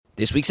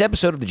This week's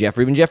episode of the Jeff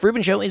Rubin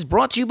Show is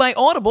brought to you by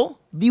Audible,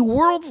 the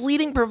world's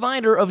leading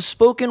provider of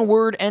spoken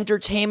word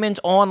entertainment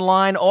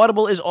online.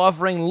 Audible is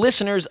offering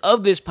listeners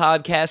of this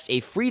podcast a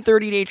free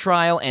 30-day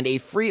trial and a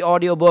free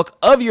audiobook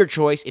of your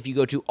choice if you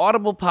go to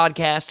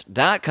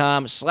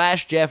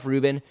audiblepodcast.com/Jeff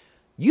Rubin.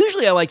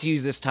 Usually I like to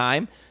use this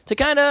time to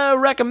kind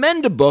of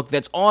recommend a book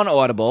that's on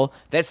Audible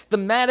that's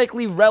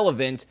thematically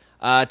relevant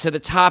to the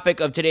topic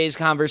of today's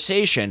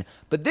conversation.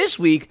 But this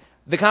week,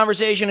 the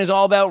conversation is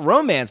all about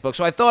romance books,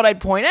 so I thought I'd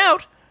point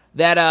out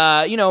that,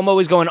 I'm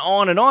always going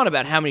on and on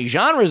about how many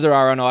genres there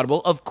are on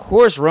Audible. Of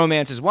course,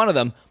 romance is one of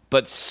them,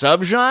 but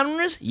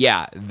subgenres?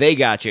 Yeah, they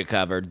got you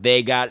covered.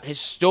 They got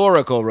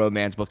historical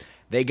romance books.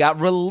 They got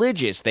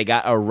religious. They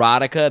got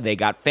erotica. They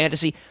got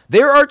fantasy.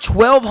 There are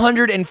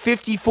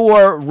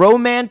 1,254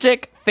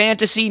 romantic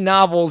fantasy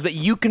novels that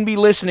you can be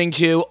listening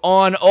to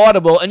on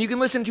Audible, and you can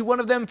listen to one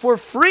of them for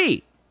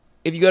free.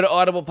 If you go to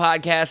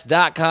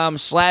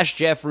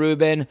audiblepodcast.com/Jeff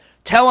Rubin,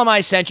 tell them I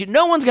sent you.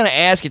 No one's going to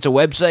ask. It's a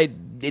website.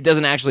 It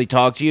doesn't actually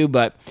talk to you,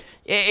 but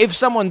if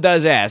someone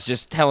does ask,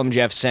 just tell them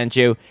Jeff sent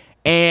you.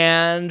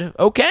 And,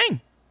 okay,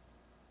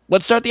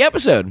 let's start the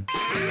episode.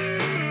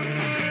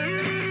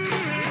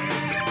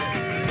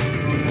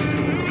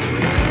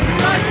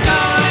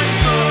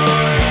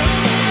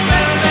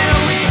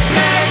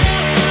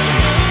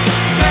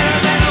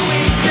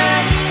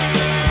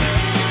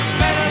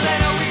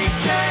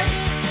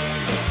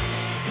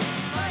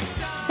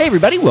 Hey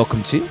everybody,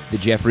 welcome to the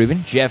Jeff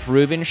Rubin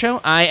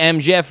Show. I am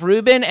Jeff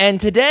Rubin, and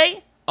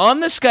today, on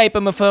the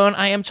Skype-omophone,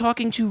 I am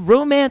talking to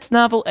romance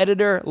novel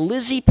editor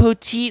Lizzie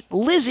Poteet.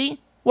 Lizzie,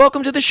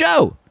 welcome to the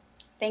show.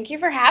 Thank you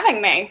for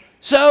having me.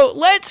 So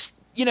let's,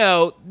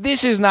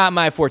 this is not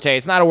my forte.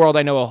 It's not a world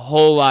I know a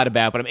whole lot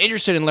about, but I'm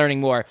interested in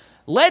learning more.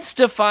 Let's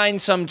define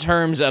some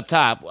terms up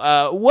top.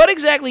 What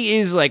exactly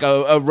is like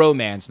a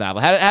romance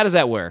novel? How does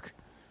that work?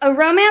 A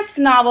romance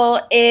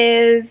novel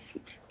is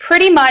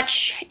pretty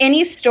much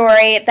any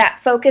story that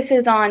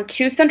focuses on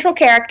two central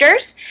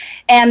characters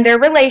and their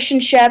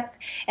relationship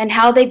and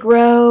how they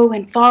grow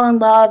and fall in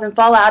love and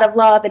fall out of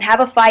love and have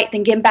a fight,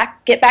 then get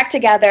back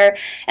together,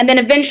 and then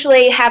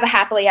eventually have a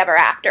happily ever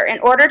after. In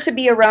order to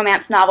be a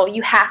romance novel,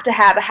 you have to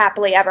have a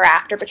happily ever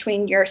after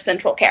between your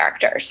central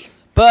characters.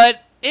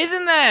 But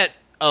isn't that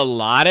a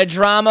lot of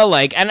drama?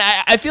 And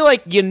I feel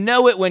like you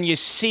know it when you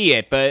see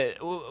it, but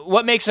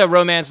what makes a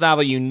romance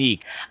novel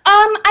unique?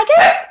 I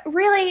guess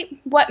really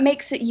what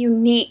makes it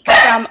unique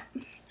from,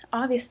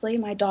 obviously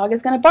my dog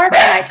is going to bark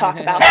when I talk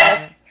about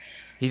this.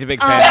 He's a big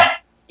fan.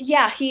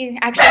 Yeah, he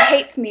actually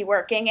hates me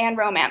working and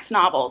romance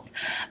novels.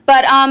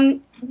 But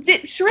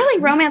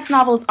really romance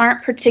novels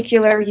aren't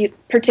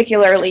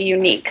particularly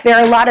unique. There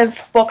are a lot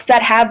of books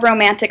that have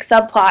romantic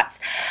subplots,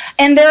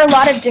 and there are a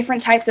lot of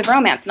different types of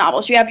romance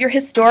novels. You have your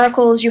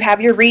historicals, you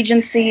have your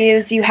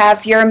regencies, you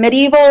have your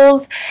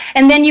medievals,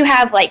 and then you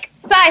have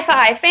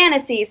sci-fi,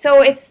 fantasy.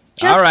 So it's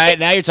just... All right,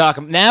 now you're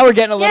talking. Now we're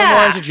getting a little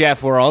more into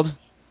Jeff world.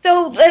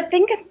 So the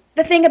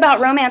thing about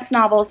romance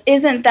novels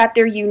isn't that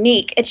they're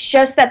unique. It's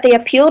just that they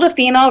appeal to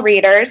female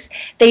readers.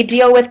 They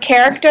deal with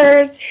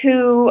characters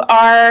who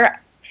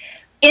are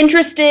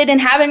interested in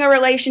having a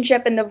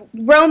relationship, and the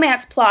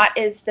romance plot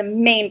is the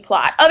main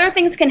plot. Other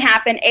things can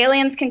happen.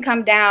 Aliens can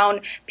come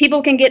down.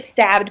 People can get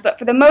stabbed. But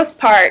for the most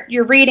part,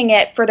 you're reading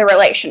it for the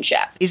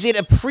relationship. Is it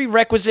a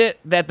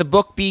prerequisite that the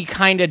book be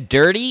kind of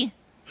dirty?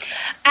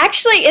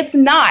 Actually, it's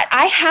not.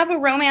 I have a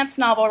romance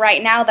novel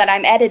right now that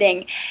I'm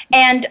editing,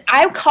 and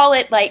I call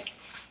it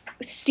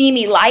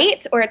steamy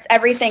light, or it's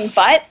everything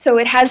but. So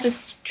it has this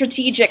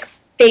strategic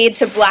fade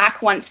to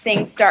black once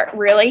things start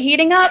really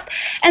heating up.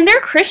 And they're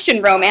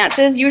Christian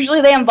romances. Usually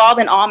they involve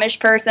an Amish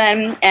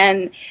person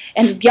and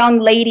young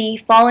lady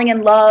falling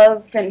in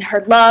love, and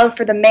her love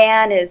for the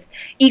man is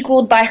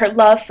equaled by her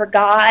love for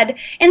God.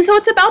 And so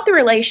it's about the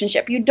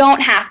relationship. You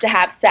don't have to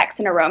have sex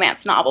in a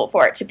romance novel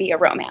for it to be a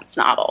romance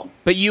novel.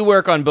 But you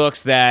work on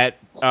books that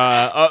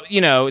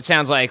it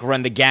sounds like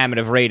run the gamut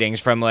of ratings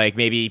from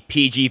maybe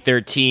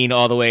PG-13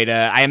 all the way to,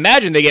 I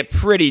imagine they get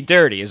pretty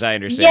dirty, as I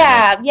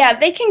understand. Yeah,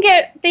 they can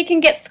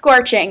get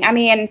scorching. I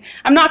mean,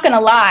 I'm not going to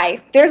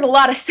lie. There's a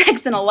lot of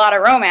sex in a lot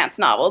of romance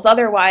novels.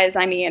 Otherwise,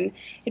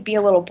 it'd be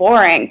a little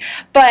boring.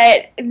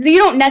 But you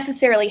don't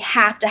necessarily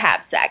have to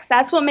have sex.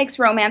 That's what makes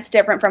romance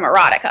different from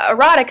erotica.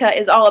 Erotica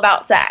is all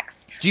about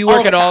sex. Do you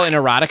work at all in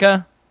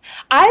erotica?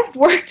 I've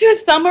worked with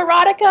some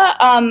erotica.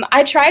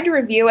 I tried to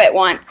review it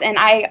once, and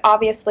I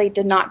obviously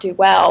did not do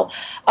well.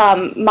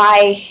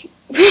 My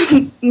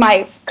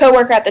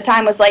coworker at the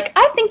time was like,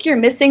 "I think you're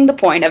missing the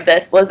point of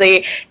this,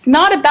 Lizzie. It's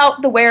not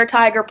about the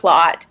were-tiger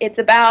plot. It's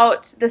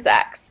about the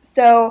sex."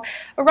 So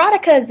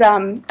erotica is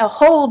a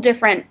whole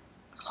different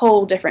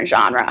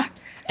genre.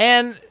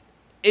 And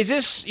is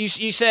this,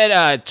 you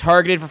said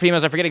targeted for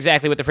females? I forget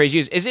exactly what the phrase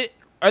used.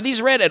 Are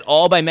these read at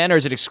all by men, or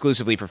is it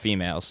exclusively for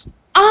females?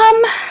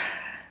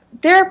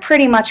 They're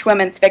pretty much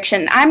women's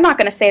fiction. I'm not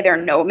going to say there are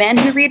no men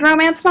who read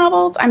romance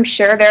novels. I'm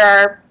sure there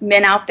are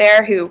men out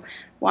there who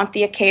want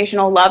the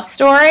occasional love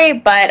story,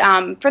 but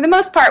for the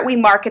most part, we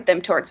market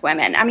them towards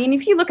women. I mean,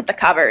 if you look at the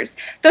covers,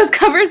 those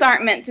covers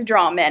aren't meant to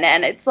draw men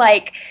in. It's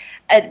like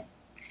a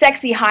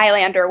sexy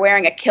Highlander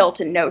wearing a kilt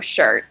and no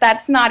shirt.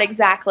 That's not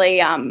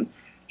exactly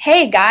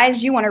hey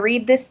guys, you want to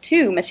read this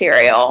too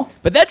material.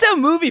 But that's how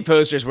movie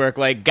posters work.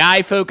 Like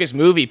guy-focused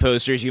movie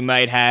posters, you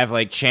might have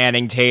like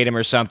Channing Tatum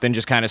or something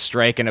just kind of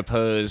striking a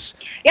pose.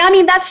 Yeah, I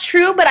mean, that's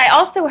true, but I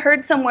also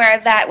heard somewhere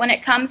that when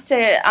it comes to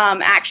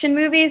action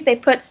movies, they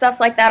put stuff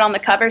like that on the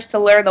covers to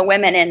lure the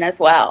women in as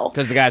well.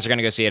 Because the guys are going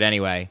to go see it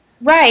anyway.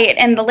 Right,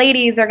 and the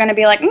ladies are going to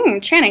be like,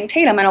 Channing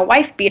Tatum in a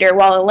wife beater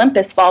while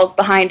Olympus falls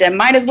behind him.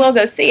 Might as well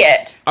go see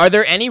it. Are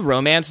there any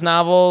romance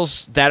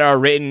novels that are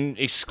written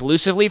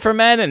exclusively for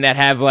men and that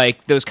have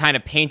like those kind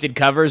of painted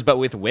covers but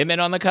with women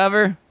on the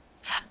cover?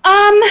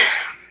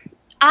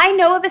 I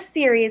know of a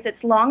series.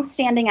 It's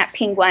long-standing at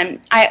Penguin.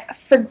 I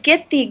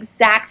forget the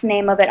exact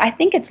name of it. I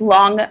think it's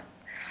Long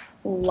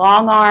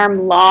Arm,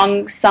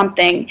 Long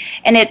something,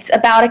 and it's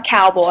about a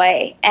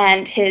cowboy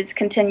and his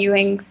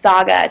continuing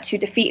saga to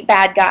defeat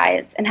bad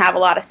guys and have a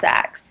lot of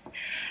sex.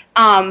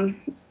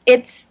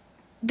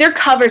 Their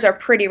covers are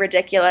pretty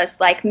ridiculous,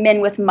 like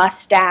men with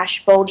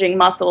mustache, bulging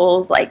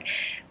muscles. Like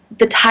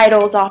the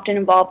titles often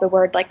involve the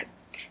word like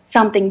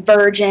something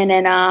virgin,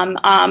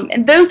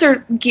 and those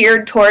are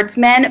geared towards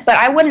men. But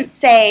I wouldn't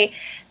say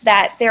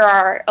that there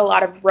are a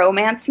lot of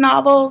romance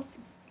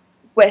novels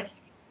with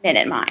men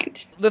in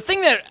mind. The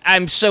thing that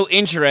I'm so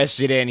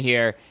interested in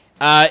here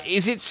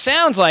is it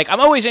sounds like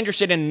I'm always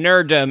interested in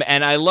nerddom,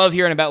 and I love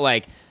hearing about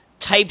like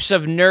types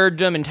of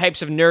nerddom and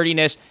types of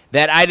nerdiness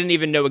that I didn't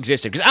even know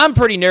existed, because I'm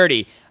pretty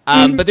nerdy.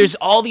 But there's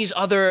all these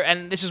other,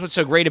 and this is what's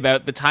so great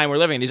about the time we're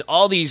living in, there's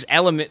all these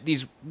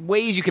these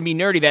ways you can be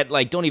nerdy that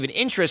like don't even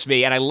interest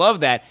me, and I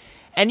love that.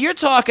 And you're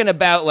talking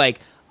about like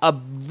a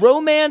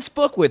romance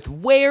book with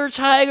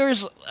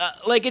were-tigers,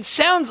 like it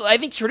sounds. I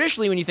think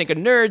traditionally when you think of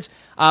nerds,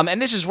 and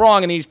this is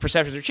wrong, and these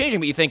perceptions are changing,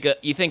 but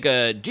you think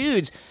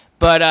dudes.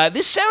 But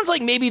this sounds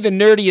like maybe the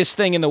nerdiest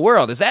thing in the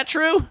world. Is that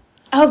true?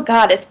 Oh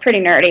God, it's pretty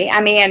nerdy.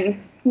 I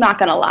mean, not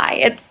gonna lie,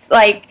 it's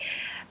like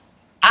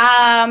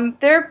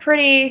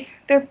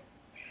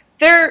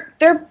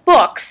they're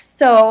books,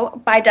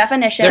 so by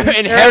definition they're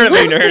inherently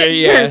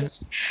nerdy. Yeah.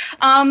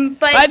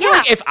 But I feel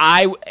like if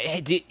I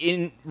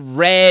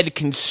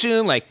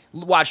consumed, like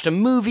watched a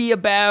movie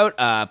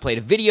about, played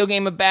a video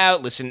game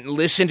about,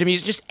 listened to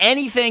music, just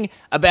anything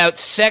about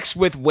sex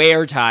with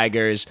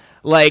were-tigers,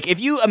 like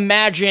if you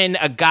imagine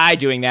a guy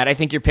doing that, I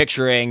think you're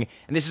picturing,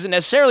 and this isn't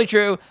necessarily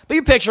true, but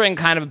you're picturing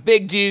kind of a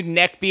big dude,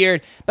 neck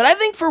beard. But I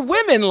think for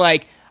women,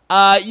 like,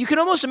 you can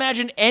almost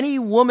imagine any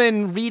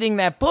woman reading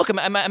that book.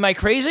 Am I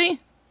crazy?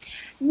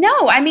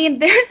 No, I mean,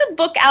 there's a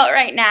book out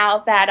right now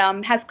that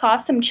has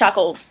caused some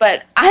chuckles,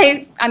 but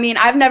I mean,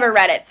 I've never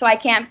read it, so I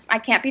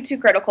can't be too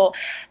critical.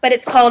 But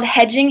it's called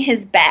Hedging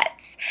His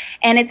Bets,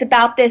 and it's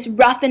about this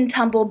rough and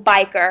tumble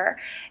biker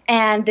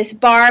and this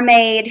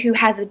barmaid who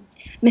has a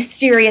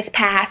mysterious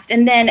past,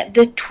 and then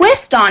the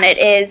twist on it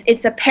is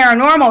it's a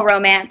paranormal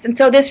romance, and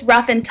so this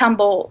rough and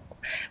tumble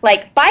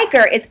like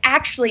biker is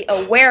actually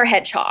a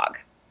were-hedgehog.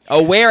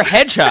 A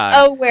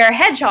were-hedgehog. A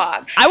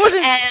were-hedgehog. I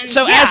wasn't.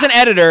 As an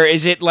editor,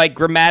 is it like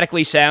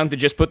grammatically sound to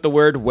just put the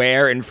word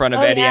 "were" in front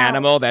of any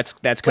animal? That's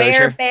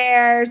kosher.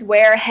 Were-bears,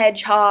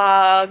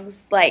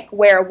 were-hedgehogs, like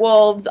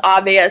werewolves,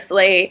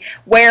 obviously,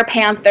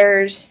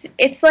 were-panthers.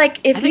 It's like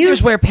I think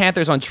there's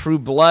were-panthers on True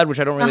Blood, which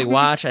I don't really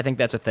watch. I think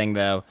that's a thing,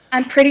 though.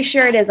 I'm pretty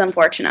sure it is,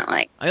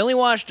 unfortunately. I only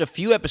watched a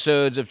few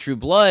episodes of True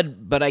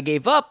Blood, but I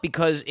gave up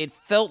because it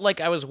felt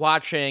like I was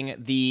watching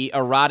the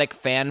erotic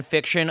fan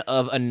fiction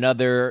of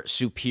another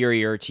superior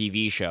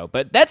TV show.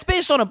 But that's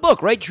based on a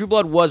book, right? True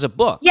Blood was a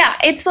book. Yeah,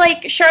 it's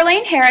like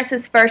Charlaine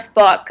Harris's first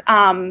book.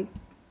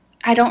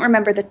 I don't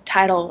remember the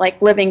title,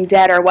 like Living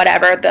Dead or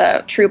whatever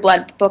the True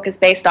Blood book is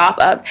based off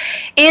of,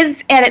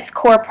 is at its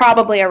core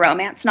probably a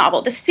romance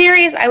novel. The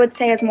series, I would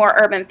say, is more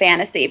urban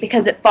fantasy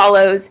because it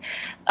follows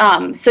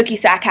Sookie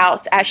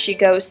Stackhouse as she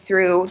goes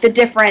through the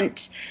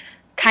different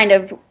kind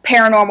of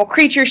paranormal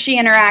creatures she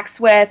interacts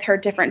with, her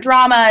different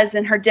dramas,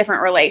 and her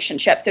different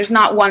relationships. There's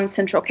not one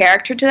central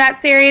character to that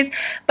series,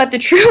 but the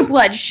True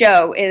Blood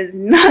show is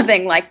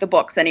nothing like the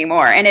books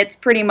anymore, and it's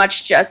pretty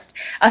much just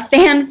a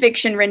fan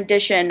fiction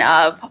rendition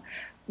of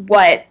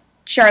what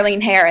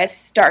Charlaine Harris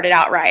started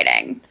out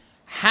writing.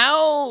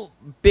 How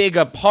big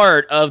a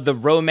part of the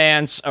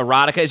romance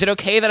erotica? Is it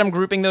okay that I'm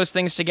grouping those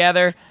things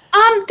together?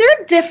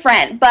 They're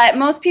different, but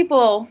most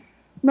people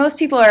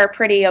are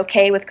pretty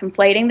okay with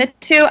conflating the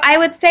two. I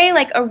would say,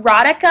 like,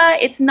 erotica,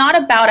 it's not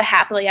about a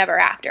happily ever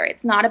after.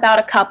 It's not about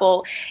a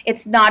couple.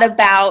 It's not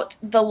about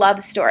the love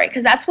story,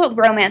 because that's what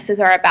romances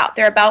are about.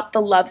 They're about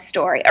the love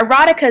story.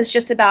 Erotica is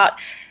just about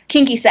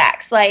kinky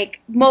sex, like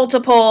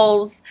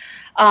multiples,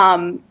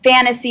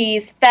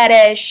 fantasies,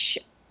 fetish.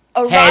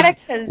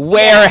 Erotica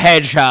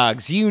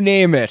were-hedgehogs, you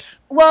name it.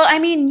 Well, I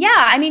mean,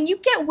 yeah. I mean, you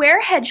get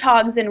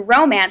were-hedgehogs in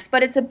romance,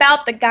 but it's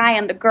about the guy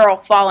and the girl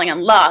falling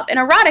in love. In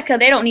erotica,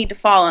 they don't need to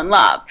fall in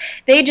love.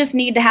 They just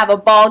need to have a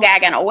ball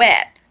gag and a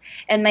whip,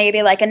 and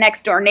maybe like a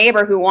next-door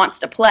neighbor who wants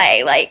to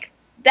play. Like,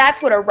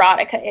 that's what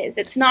erotica is.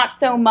 It's not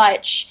so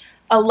much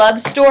a love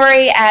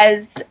story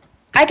as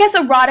I guess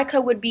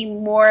erotica would be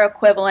more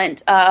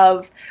equivalent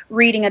of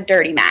reading a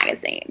dirty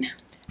magazine.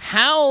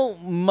 How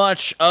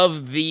much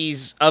of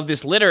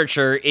this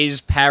literature is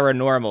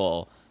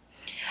paranormal?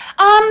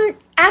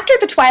 After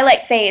the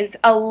Twilight phase,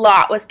 a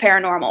lot was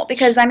paranormal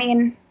because, I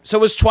mean... So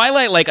was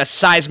Twilight like a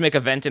seismic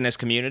event in this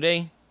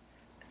community?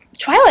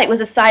 Twilight was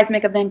a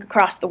seismic event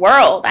across the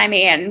world. I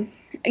mean,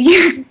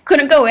 you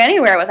couldn't go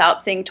anywhere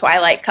without seeing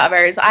Twilight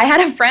covers. I had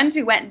a friend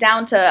who went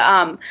down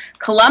to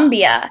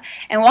Columbia,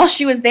 and while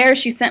she was there,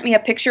 she sent me a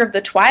picture of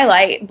the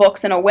Twilight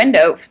books in a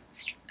window.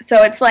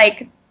 So it's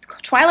like...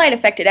 Twilight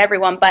affected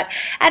everyone, but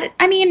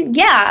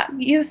yeah,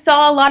 you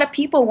saw a lot of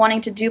people wanting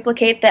to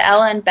duplicate the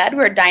Ella and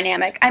Bedward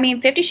dynamic. I mean,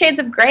 50 Shades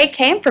of Grey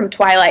came from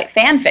Twilight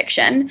fan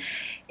fiction.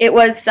 It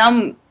was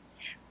some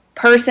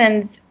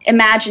person's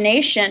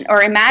imagination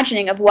or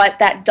imagining of what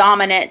that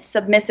dominant,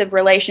 submissive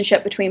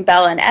relationship between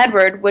Bella and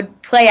Edward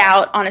would play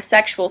out on a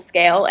sexual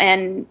scale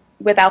and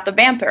without the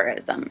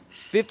vampirism.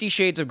 50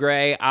 Shades of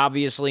Grey,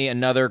 obviously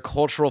another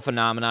cultural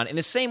phenomenon. In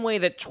the same way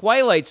that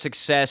Twilight's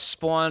success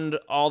spawned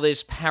all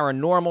this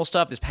paranormal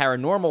stuff, this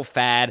paranormal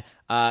fad,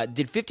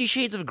 did 50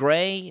 Shades of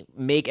Grey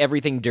make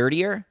everything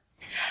dirtier?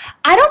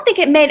 I don't think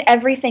it made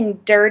everything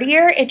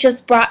dirtier. It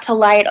just brought to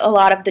light a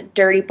lot of the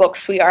dirty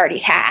books we already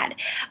had.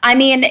 I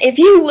mean, if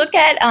you look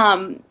at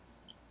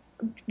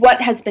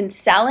what has been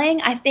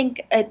selling, I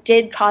think it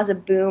did cause a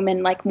boom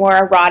in like more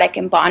erotic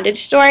and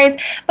bondage stories.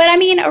 But I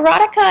mean,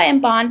 erotica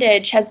and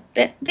bondage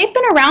they've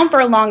been around for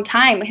a long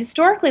time.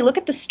 Historically, look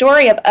at the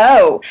story of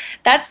O.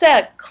 That's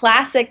a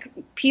classic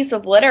piece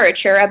of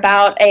literature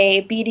about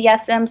a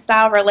BDSM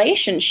style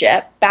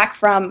relationship back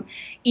from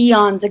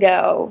eons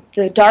ago,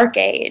 the Dark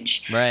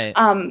Age. Right.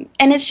 And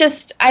it's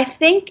just, I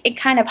think it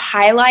kind of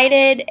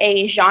highlighted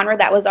a genre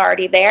that was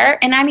already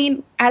there. And I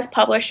mean, as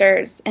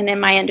publishers and in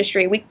my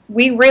industry,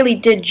 we really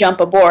did jump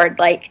aboard.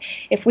 Like,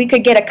 if we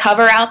could get a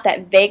cover out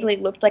that vaguely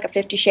looked like a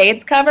 50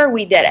 Shades cover,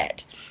 we did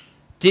it.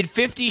 Did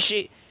 50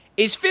 Shades...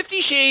 Is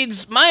 50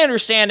 Shades... My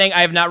understanding,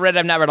 I've not read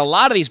a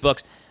lot of these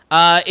books,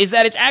 is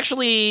that it's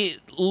actually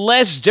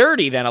less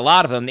dirty than a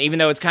lot of them, even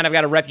though it's kind of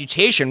got a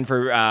reputation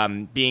for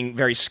being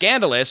very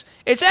scandalous.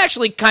 It's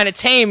actually kind of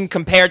tame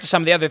compared to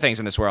some of the other things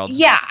in this world.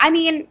 Yeah, I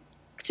mean,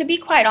 to be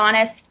quite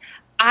honest,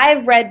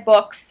 I've read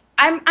books.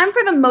 I'm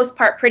for the most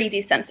part pretty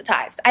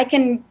desensitized. I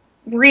can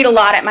read a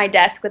lot at my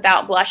desk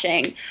without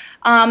blushing.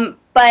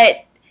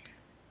 But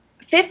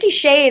 50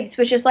 Shades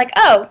was just like,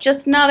 oh,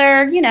 just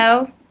another,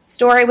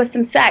 story with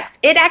some sex.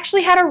 It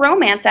actually had a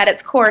romance at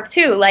its core,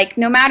 too. Like,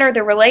 no matter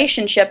the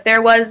relationship,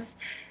 there was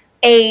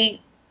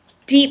a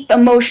deep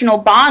emotional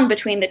bond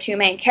between the two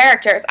main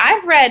characters.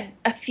 I've read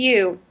a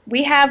few.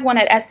 We have one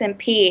at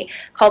SMP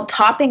called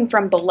Topping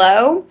from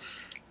Below,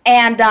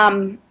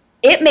 and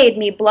it made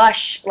me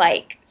blush,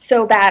 like,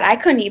 so bad I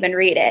couldn't even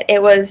read it.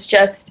 It was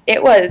just,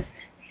 it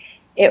was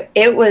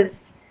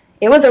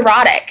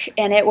erotic,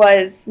 and it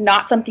was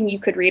not something you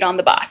could read on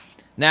the bus.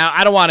 Now,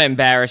 I don't want to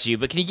embarrass you,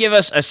 but can you give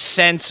us a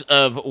sense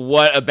of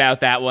what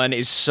about that one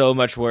is so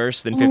much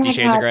worse than 50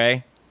 Shades of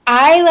Grey?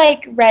 I,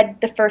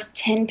 read the first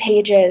 10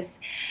 pages,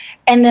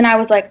 and then I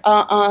was like,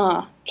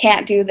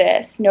 can't do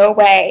this. No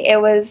way. It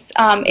was...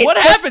 what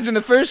happens in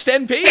the first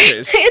 10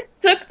 pages? It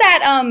took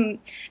that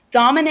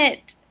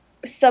dominant,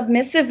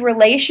 submissive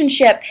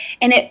relationship,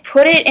 and it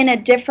put it in a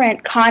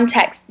different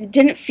context. It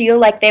didn't feel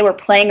like they were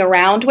playing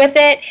around with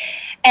it,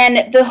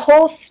 and the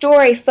whole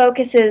story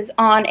focuses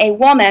on a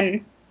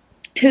woman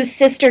whose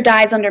sister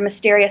dies under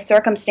mysterious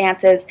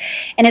circumstances,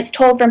 and it's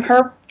told from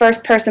her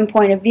first-person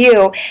point of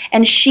view,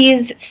 and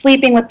she's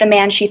sleeping with the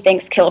man she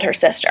thinks killed her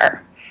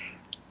sister.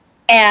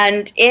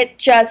 And it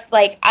just,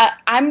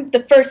 I'm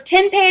the first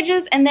 10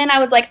 pages, and then I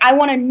was like, I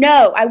want to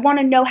know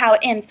how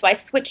it ends, so I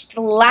switched to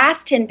the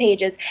last 10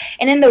 pages,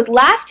 and in those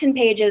last 10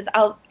 pages,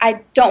 I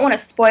don't want to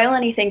spoil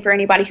anything for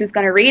anybody who's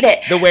going to read it.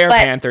 The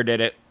Werepanther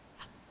did it.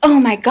 Oh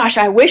my gosh,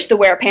 I wish the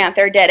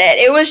Werepanther did it.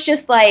 It was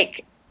just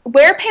like,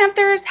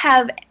 Werepanthers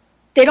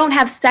they don't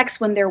have sex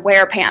when they're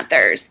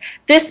werepanthers.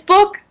 This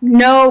book,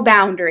 no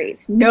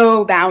boundaries.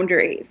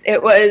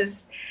 It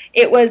was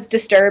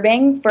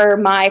disturbing for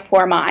my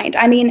poor mind.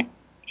 I mean,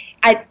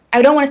 I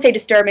don't want to say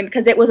disturbing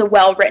because it was a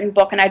well-written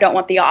book, and I don't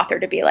want the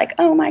author to be like,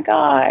 oh my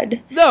God.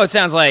 No, it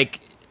sounds like...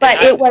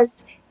 But it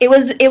was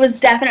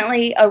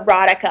definitely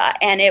erotica,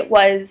 and it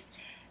was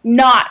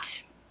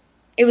not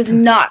for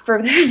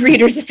the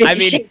readers of 50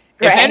 Shades of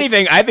Grey. If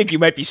anything, I think you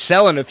might be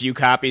selling a few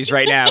copies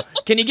right now.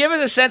 Can you give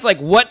us a sense,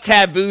 what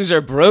taboos are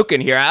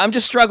broken here? I'm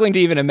just struggling to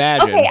even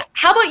imagine. Okay,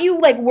 how about you,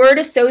 word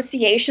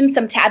association,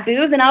 some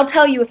taboos, and I'll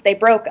tell you if they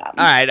broke them.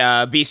 All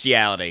right,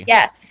 bestiality.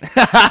 Yes.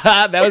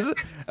 That was...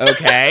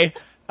 Okay.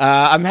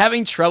 I'm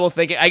having trouble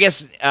thinking. I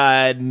guess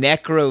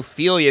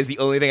necrophilia is the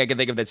only thing I can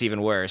think of that's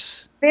even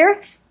worse.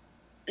 There's...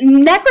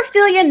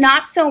 Necrophilia,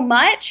 not so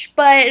much,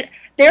 but...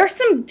 There are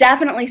some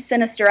definitely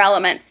sinister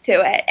elements to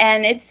it,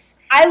 and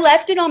I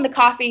left it on the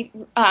coffee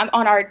on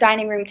our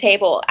dining room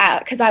table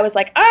because I was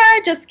like,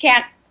 I just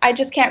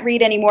can't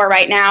read anymore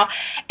right now.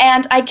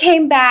 And I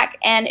came back,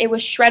 and it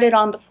was shredded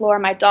on the floor.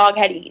 My dog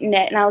had eaten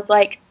it, and I was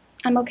like,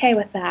 I'm okay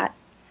with that.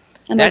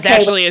 I'm That's okay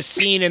actually a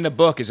scene in the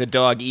book, is a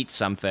dog eats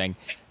something.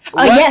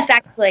 Oh, yes,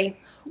 actually.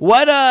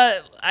 What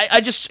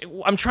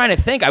I'm trying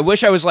to think. I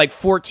wish I was like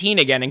 14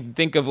 again and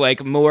think of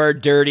like more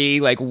dirty,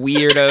 like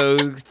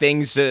weirdo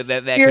things that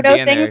could be Weirdo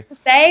in things there. to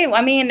say.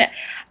 I mean,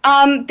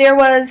 there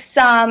was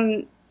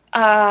some.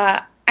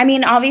 I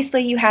mean,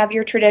 obviously, you have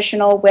your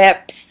traditional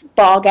whips,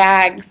 ball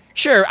gags.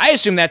 Sure, I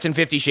assume that's in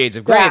 50 Shades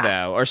of Grey, Yeah.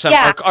 though, or some,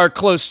 Yeah. or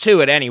close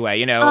to it anyway.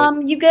 You know.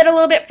 You get a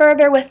little bit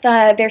further with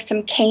there's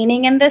some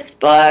caning in this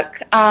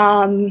book.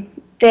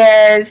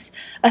 There's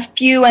a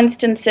few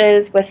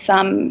instances with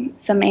some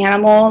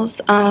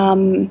animals.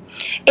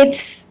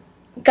 It's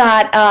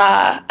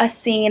got a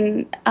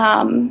scene.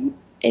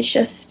 It's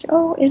just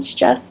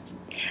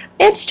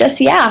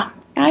yeah.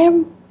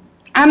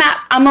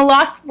 I'm a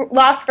loss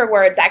for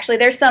words. Actually,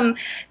 there's some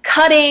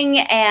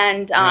cutting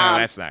and. No,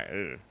 that's not.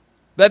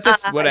 But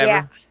that's whatever.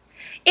 Yeah.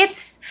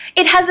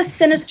 It has a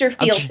sinister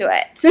feel to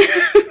it.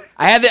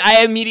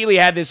 I immediately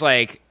had this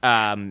like,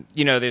 I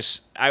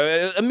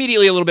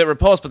immediately a little bit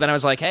repulsed, but then I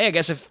was like, hey, I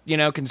guess if,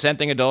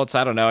 consenting adults,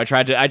 I don't know. I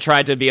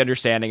tried to be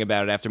understanding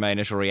about it after my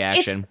initial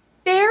reaction. It's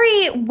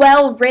very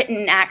well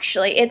written,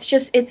 actually.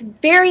 It's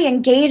very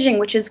engaging,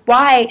 which is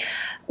why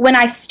when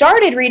I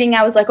started reading,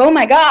 I was like, oh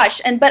my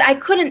gosh, but I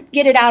couldn't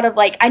get it out of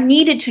I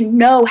needed to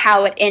know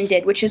how it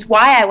ended, which is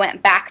why I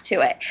went back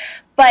to it.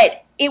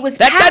 But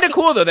that's kind of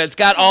cool, though. That's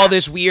got all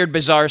this weird,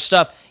 bizarre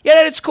stuff. Yet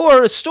at its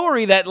core, a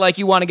story that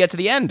you want to get to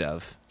the end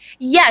of.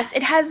 Yes,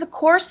 it has a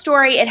core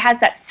story. It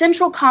has that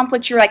central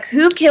conflict. You're like,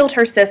 who killed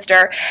her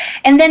sister?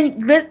 And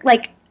then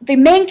the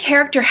main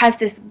character has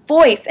this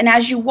voice, and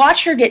as you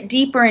watch her get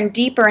deeper and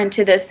deeper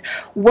into this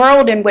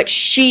world in which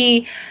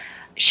she's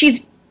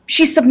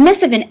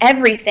submissive in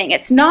everything.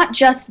 It's not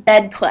just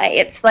bed play.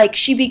 It's like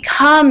she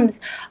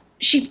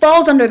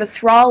falls under the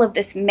thrall of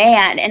this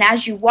man, and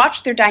as you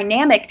watch their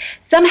dynamic,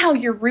 somehow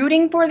you're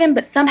rooting for them,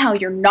 but somehow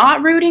you're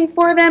not rooting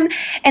for them,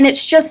 and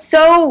it's just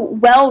so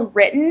well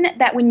written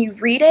that when you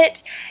read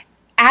it,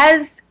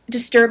 as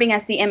disturbing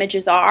as the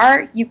images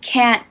are, you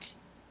can't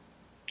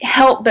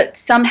help but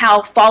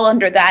somehow fall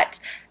under that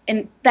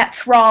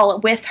thrall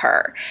with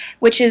her,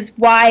 which is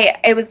why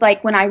it was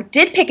like when I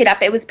did pick it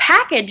up, it was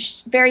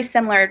packaged very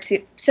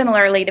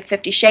similarly to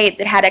 50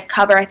 Shades. It had a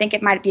cover, I think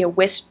it might be a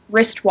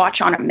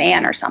wristwatch on a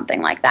man or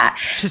something like that.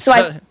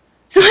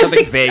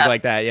 Something vague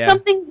like that, yeah.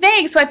 Something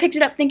vague. So I picked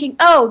it up thinking,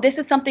 oh, this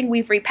is something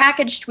we've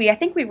repackaged. I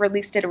think we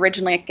released it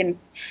originally in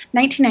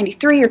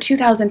 1993 or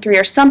 2003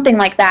 or something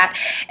like that.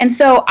 And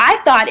so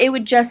I thought it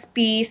would just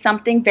be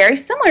something very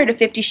similar to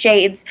 50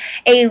 Shades,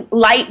 a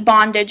light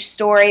bondage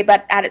story,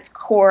 but at its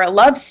core, a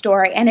love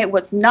story. And it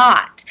was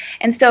not.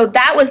 And so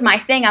that was my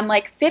thing. I'm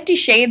like, 50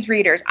 Shades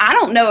readers, I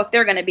don't know if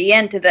they're going to be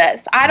into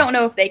this. I don't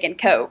know if they can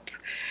cope.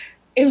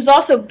 It was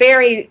also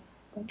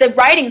the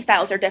writing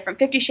styles are different.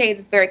 50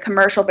 Shades is very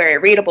commercial, very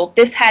readable.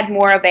 This had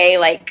more of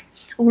a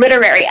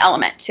literary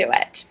element to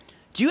it.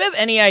 Do you have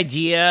any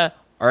idea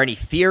or any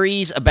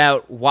theories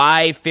about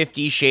why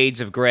 50 Shades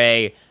of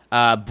Grey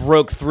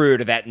broke through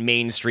to that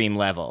mainstream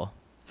level?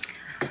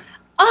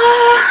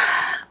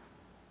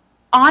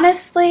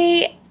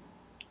 Honestly,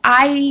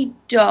 I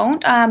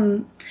don't.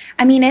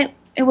 I mean,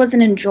 it was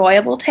an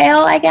enjoyable tale,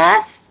 I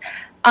guess.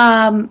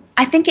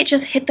 I think it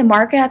just hit the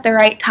market at the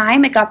right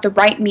time. It got the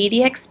right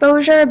media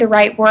exposure, the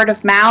right word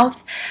of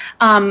mouth.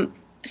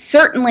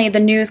 Certainly the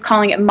news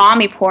calling it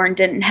mommy porn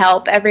didn't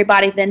help.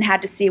 Everybody then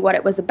had to see what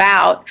it was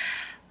about.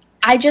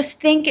 I just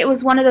think it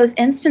was one of those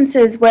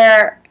instances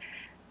where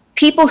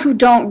people who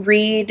don't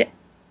read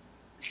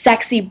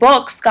sexy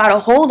books got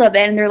a hold of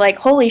it and they're like,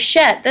 holy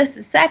shit, this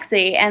is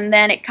sexy. And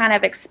then it kind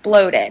of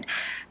exploded.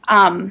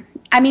 I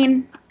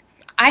mean,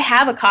 I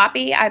have a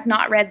copy. I've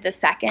not read the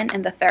second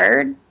and the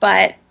third,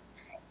 but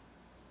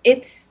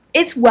it's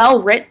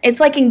well written. It's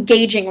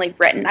engagingly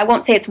written. I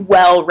won't say it's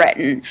well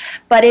written,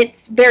 but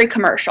it's very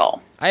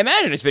commercial. I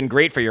imagine it's been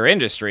great for your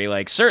industry.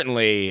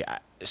 Certainly,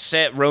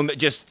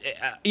 the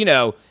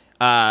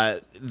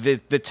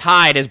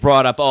tide has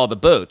brought up all the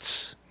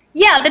boats.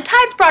 Yeah, the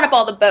tide's brought up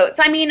all the boats.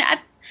 I mean,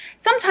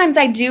 sometimes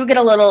I do get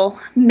a little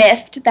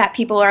miffed that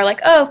people are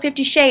like, oh,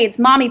 50 Shades,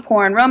 mommy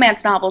porn,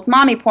 romance novels,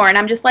 mommy porn.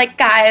 I'm just like,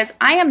 guys,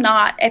 I am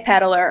not a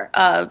peddler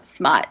of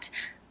smut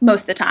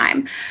most of the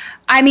time.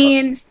 I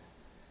mean,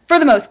 for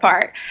the most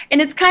part.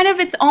 And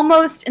it's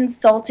almost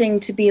insulting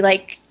to be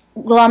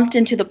lumped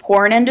into the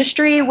porn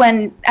industry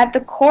when at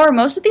the core,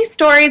 most of these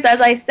stories, as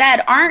I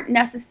said, aren't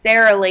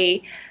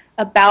necessarily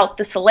about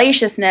the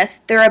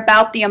salaciousness. They're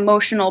about the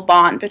emotional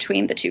bond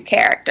between the two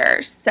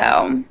characters.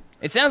 So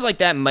it sounds like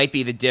that might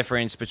be the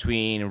difference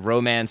between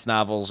romance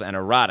novels and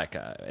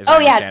erotica, as I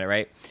understand it,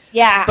 right?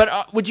 Yeah.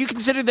 But would you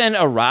consider then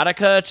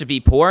erotica to be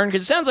porn?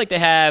 Because it sounds like they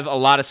have a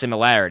lot of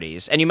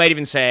similarities. And you might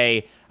even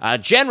say,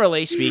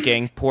 generally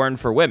speaking, porn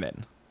for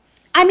women.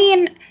 I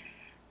mean,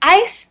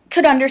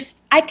 could understand.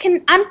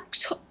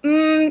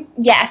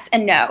 Yes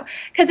and no.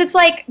 Because it's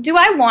like, do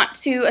I want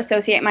to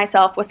associate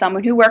myself with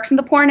someone who works in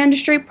the porn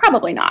industry?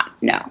 Probably not.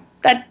 No.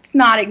 That's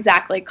not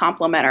exactly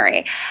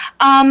complimentary.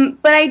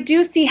 But I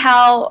do see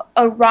how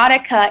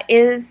erotica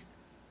is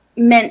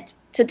meant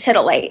to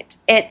titillate.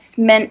 It's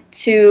meant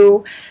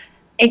to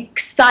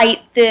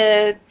excite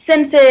the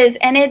senses,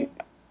 and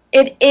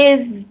it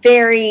is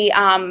very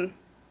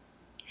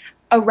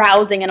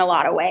arousing in a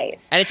lot of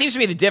ways. And it seems to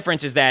me the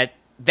difference is that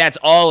that's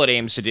all it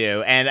aims to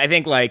do. And I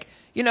think, like,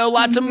 you know,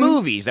 lots of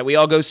movies that we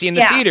all go see in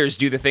the theaters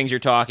do the things you're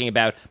talking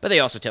about, but they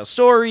also tell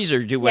stories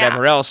or do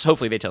whatever else.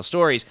 Hopefully they tell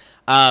stories.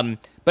 But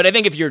I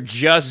think if you're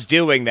just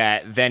doing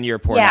that, then you're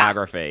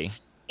pornography.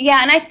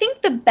 Yeah, and I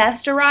think the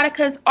best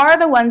eroticas are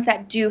the ones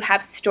that do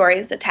have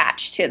stories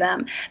attached to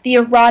them. The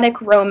erotic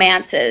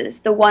romances,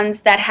 the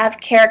ones that have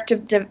character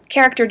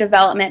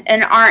development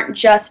and aren't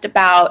just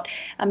about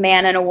a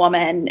man and a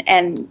woman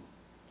and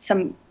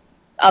some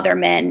other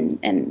men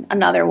and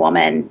another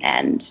woman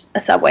and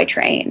a subway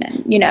train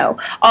and, you know,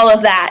 all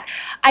of that.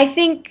 I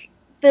think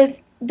the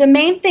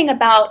main thing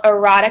about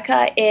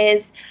erotica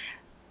is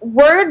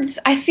words.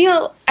 I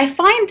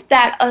find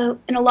that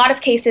in a lot of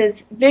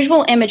cases,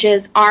 visual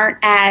images aren't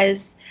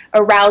as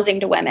arousing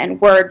to women.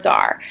 Words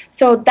are.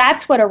 So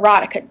that's what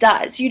erotica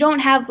does. You don't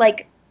have,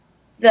 like,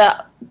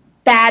 the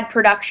bad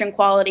production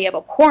quality of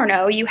a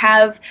porno. You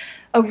have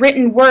a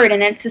written word,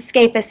 and it's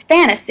escapist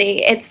fantasy.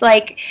 It's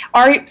like,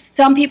 are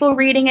some people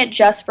reading it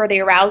just for the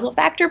arousal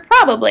factor?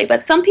 Probably,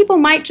 but some people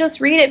might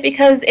just read it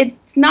because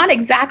it's not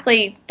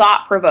exactly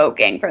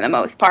thought-provoking for the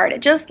most part.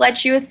 It just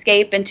lets you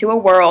escape into a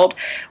world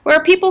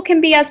where people can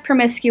be as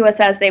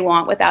promiscuous as they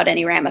want without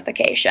any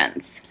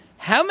ramifications.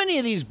 How many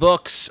of these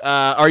books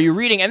are you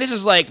reading? And this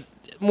is like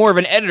more of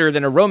an editor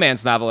than a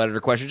romance novel editor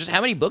question. Just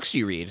how many books do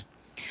you read?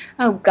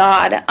 Oh,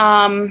 God.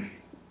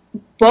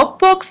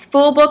 Books,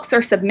 full books,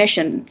 or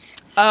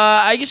submissions?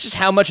 I guess just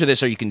how much of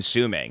this are you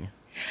consuming?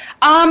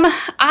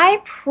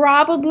 I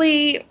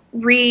probably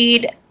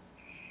read,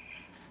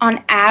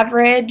 on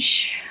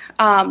average,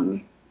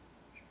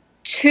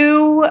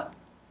 2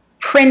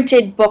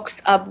 printed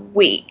books a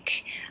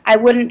week. I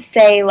wouldn't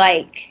say,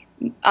 like,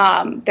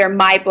 they're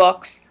my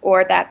books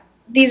or that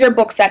these are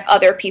books that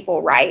other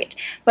people write,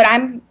 but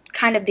I'm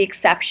kind of the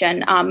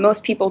exception.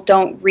 Most people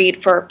don't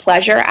read for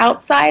pleasure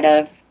outside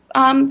of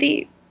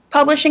the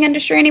publishing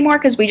industry anymore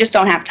because we just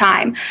don't have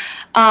time.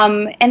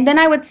 And then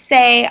I would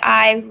say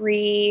I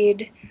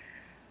read,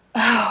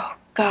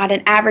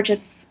 an average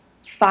of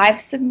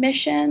 5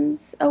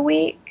 submissions a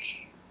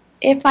week,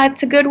 if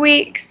it's a good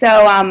week. So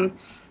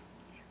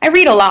I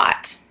read a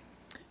lot.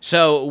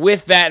 So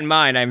with that in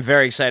mind, I'm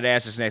very excited to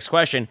ask this next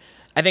question.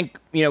 I think,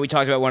 you know, we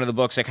talked about one of the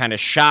books that kind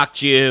of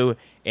shocked you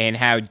and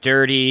how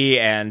dirty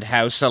and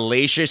how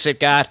salacious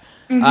it got.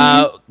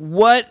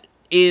 What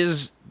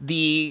is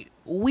the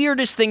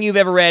weirdest thing you've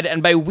ever read?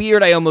 And by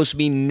weird, I almost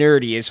mean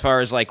nerdy as far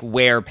as, like,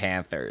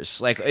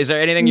 Werepanthers. Like, is there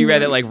anything you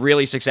read that, like,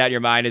 really sticks out in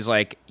your mind as,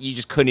 like, you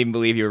just couldn't even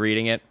believe you were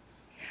reading it?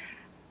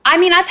 I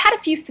mean, I've had a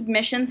few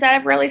submissions that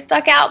have really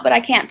stuck out, but I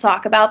can't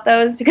talk about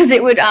those because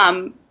it would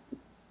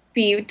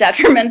be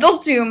detrimental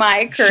to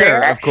my career.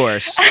 Sure, of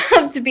course.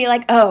 To be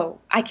like, oh,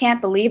 I can't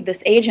believe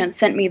this agent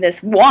sent me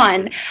this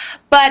one.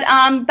 But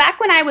back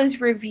when I was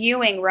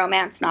reviewing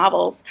romance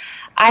novels,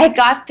 I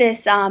got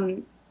this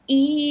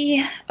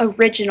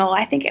original.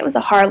 I think it was a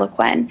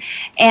Harlequin.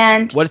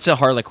 And what's a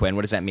Harlequin?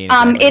 What does that mean?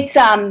 It's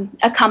a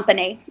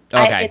company.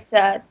 Okay. It's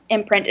a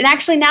imprint. And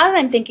actually, now that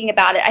I'm thinking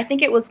about it, I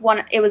think it was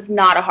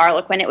not a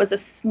Harlequin. It was a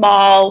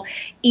small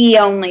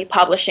E-only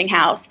publishing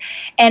house.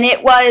 And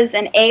it was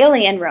an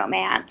alien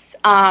romance.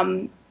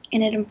 And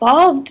it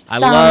involved I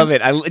love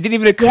it. It didn't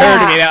even occur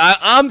to me.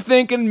 I'm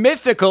thinking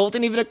mythical. It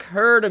didn't even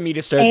occur to me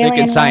to start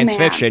thinking science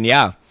fiction.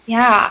 Yeah.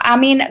 Yeah. I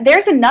mean, there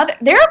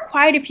are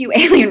quite a few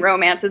alien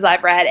romances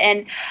I've read,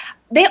 and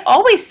they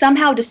always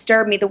somehow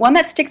disturb me. The one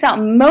that sticks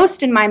out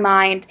most in my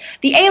mind,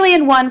 the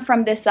alien one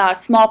from this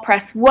small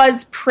press,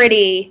 was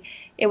pretty,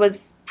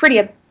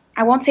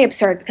 I won't say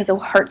absurd because it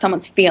will hurt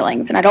someone's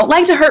feelings, and I don't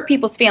like to hurt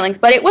people's feelings,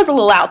 but it was a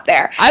little out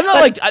there. I'm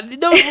not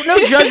no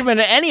judgment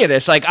of any of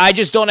this. Like, I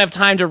just don't have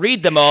time to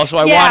read them all, so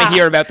I want to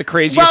hear about the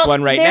craziest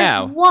one right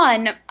now. There's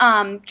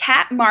one,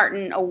 Kat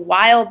Martin, a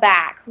while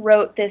back,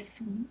 wrote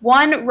this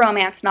one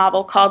romance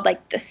novel called,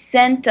 like, The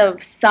Scent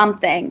of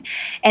Something,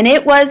 and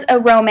it was a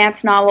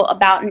romance novel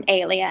about an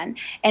alien,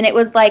 and it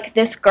was like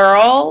this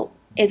girl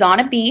is on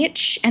a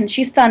beach, and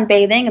she's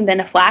sunbathing, and then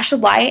a flash of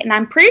light, and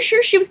I'm pretty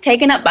sure she was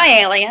taken up by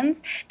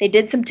aliens. They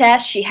did some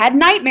tests. She had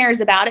nightmares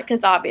about it,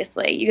 because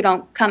obviously you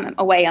don't come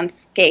away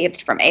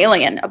unscathed from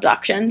alien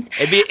abductions.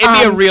 It'd be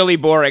a really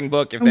boring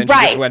book if then she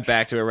just went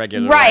back to a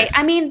regular life.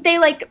 I mean, they,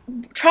 like,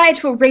 tried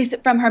to erase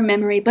it from her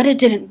memory, but it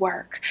didn't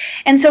work.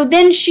 And so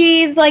then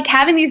she's, like,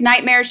 having these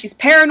nightmares. She's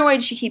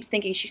paranoid. She keeps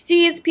thinking she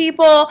sees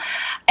people.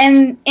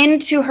 And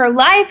into her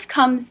life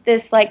comes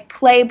this, like,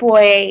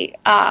 playboy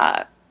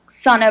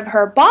son of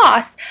her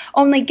boss,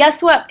 only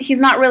guess what? He's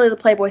not really the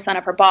playboy son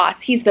of her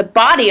boss. He's the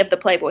body of the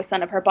playboy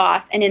son of her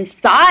boss, and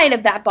inside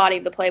of that body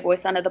of the playboy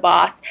son of the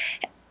boss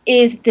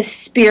is the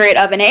spirit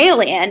of an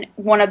alien,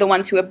 one of the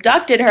ones who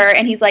abducted her,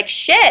 and he's like,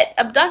 shit,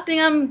 abducting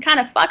him kind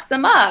of fucks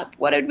him up.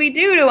 What did we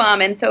do to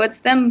him? And so it's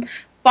them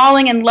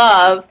falling in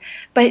love,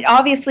 but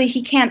obviously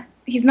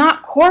he's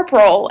not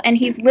corporal, and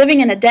he's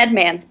living in a dead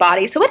man's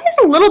body, so it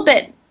is a little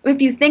bit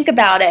if you think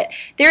about it,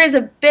 there is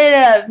a bit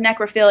of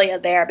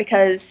necrophilia there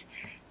because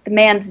the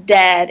man's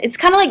dead. It's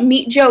kind of like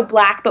Meet Joe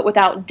Black, but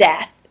without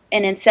death.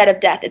 And instead of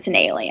death, it's an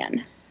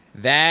alien.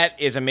 That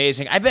is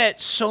amazing. I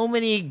bet so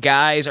many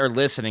guys are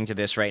listening to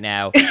this right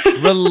now,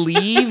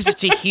 relieved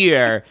to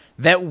hear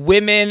that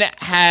women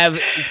have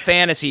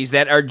fantasies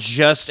that are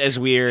just as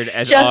weird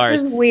as ours.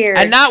 Just as weird.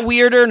 And not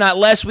weirder, not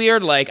less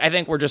weird. Like, I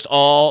think we're just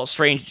all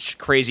strange,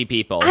 crazy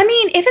people. I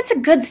mean, if it's a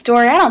good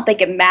story, I don't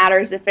think it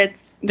matters if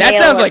it's that male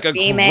sounds or like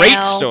female. a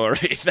great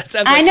story. That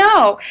sounds like I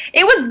know.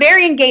 It was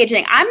very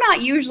engaging. I'm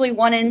not usually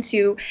one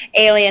into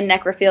alien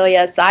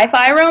necrophilia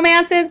sci-fi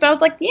romances, but I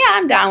was like, yeah,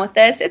 I'm down with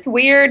this. It's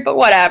weird, but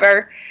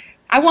whatever.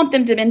 I want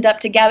them to end up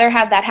together,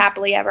 have that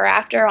happily ever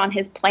after on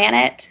his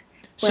planet.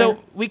 So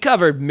we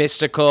covered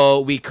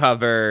mystical, we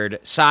covered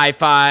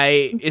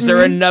sci-fi. Mm-hmm. Is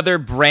there another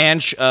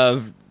branch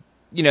of,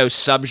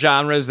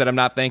 subgenres that I'm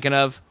not thinking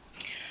of?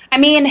 I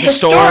mean,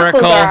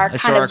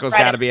 historicals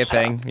got to be a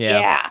thing.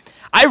 Yeah.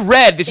 I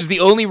read, this is the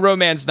only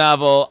romance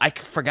novel, I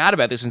forgot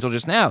about this until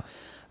just now.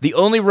 The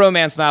only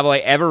romance novel I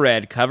ever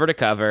read, cover to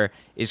cover,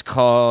 is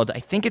called, I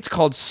think it's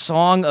called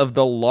Song of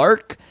the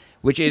Lark,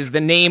 which is the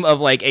name of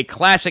like a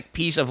classic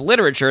piece of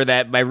literature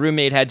that my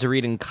roommate had to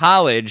read in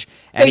college,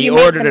 and he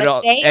ordered it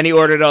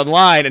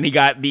online, and he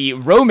got the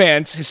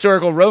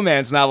historical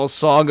romance novel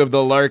Song of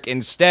the Lark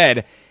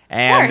instead.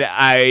 And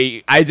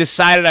I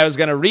decided I was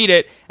going to read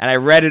it, and I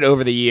read it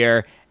over the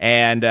year,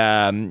 and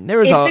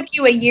it took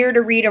you a year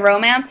to read a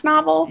romance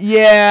novel?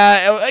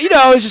 Yeah,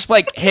 I was just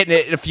like hitting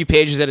it a few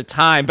pages at a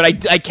time, but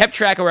I kept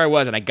track of where I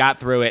was, and I got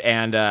through it,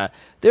 and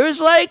there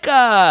was like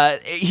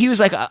he was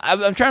like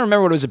I'm trying to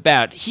remember what it was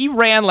about. He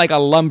ran like a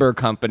lumber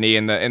company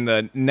in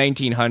the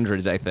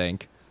 1900s, I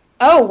think.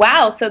 Oh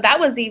wow! So that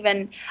was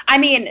even. I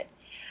mean,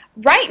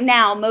 right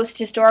now most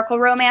historical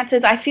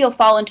romances I feel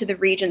fall into the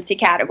Regency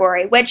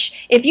category.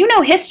 Which, if you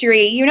know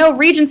history,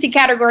 Regency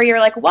category. You're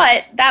like,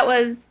 what? That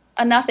was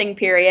a nothing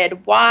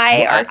period.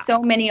 Why are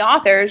so many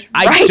authors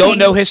writing? I don't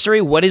know history.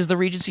 What is the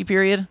Regency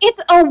period?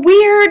 It's a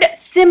weird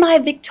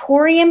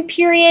semi-Victorian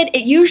period.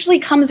 It usually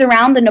comes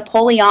around the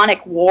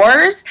Napoleonic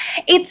Wars.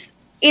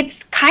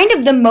 It's kind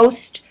of the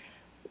most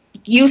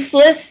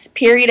useless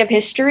period of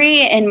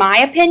history, in my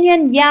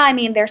opinion. Yeah, I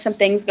mean, there's some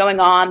things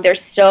going on.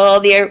 There's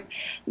still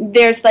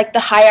there's like the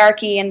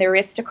hierarchy and the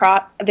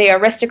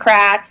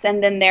aristocrats,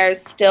 and then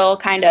there's still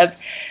kind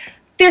of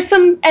there's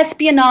some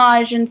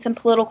espionage and some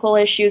political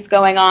issues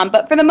going on,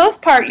 but for the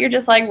most part, you're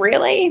just like,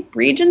 really?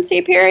 Regency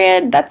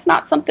period? That's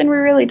not something we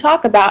really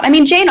talk about. I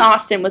mean, Jane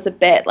Austen was a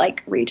bit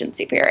like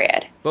Regency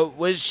period.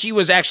 But she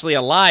was actually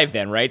alive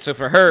then, right? So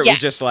for her, it was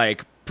just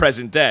like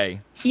present day.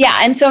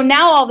 Yeah, and so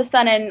now all of a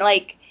sudden,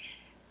 like,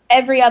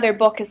 every other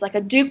book is like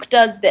a duke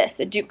does this,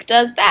 a duke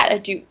does that, a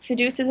duke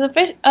seduces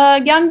a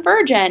young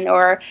virgin,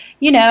 or,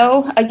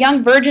 a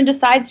young virgin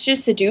decides to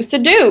seduce a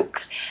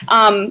duke.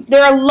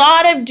 There are a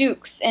lot of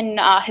dukes in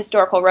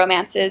historical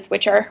romances,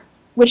 which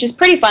is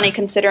pretty funny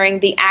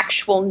considering the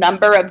actual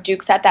number of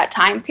dukes at that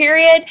time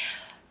period.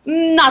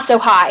 Not so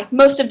high.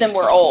 Most of them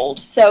were old.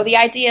 So the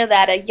idea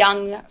that a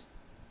young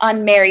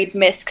unmarried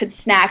miss could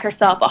snag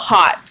herself a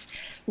hot,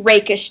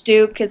 rakish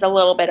duke is a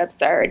little bit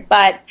absurd,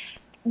 but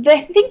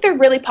I think they're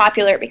really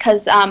popular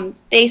because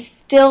they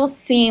still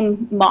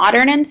seem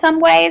modern in some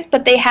ways,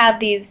 but they have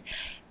these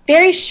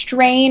very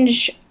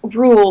strange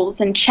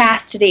rules and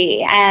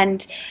chastity,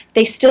 and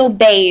they still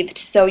bathed,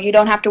 so you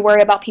don't have to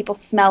worry about people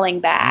smelling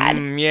bad.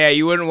 Yeah,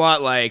 you wouldn't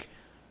want like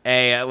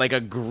a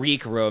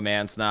Greek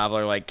romance novel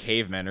or like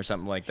Cavemen or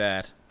something like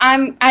that.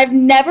 I've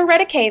never read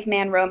a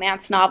caveman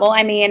romance novel.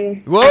 I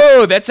mean,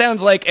 whoa, that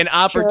sounds like an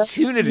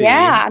opportunity.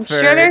 I'm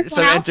sure there's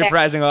some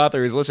enterprising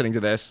author who's listening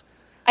to this.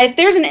 If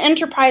there's an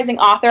enterprising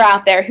author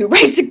out there who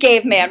writes a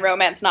caveman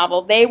romance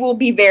novel, they will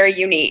be very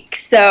unique.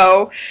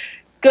 So,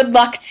 good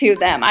luck to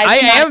them.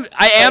 I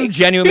am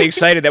genuinely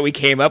excited that we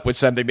came up with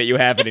something that you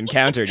haven't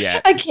encountered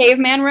yet. A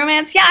caveman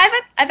romance? Yeah,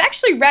 I've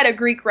actually read a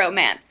Greek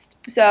romance.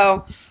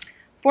 So,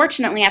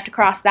 fortunately, I have to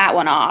cross that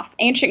one off.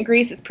 Ancient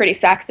Greece is pretty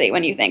sexy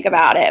when you think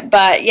about it.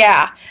 But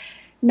yeah,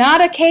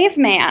 not a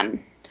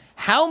caveman.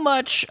 How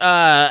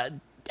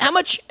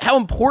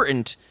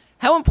important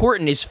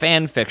is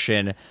fan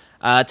fiction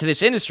to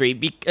this industry,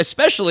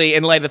 especially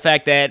in light of the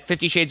fact that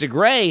 50 Shades of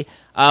Grey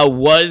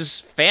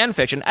was fan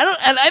fiction.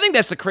 I think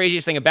that's the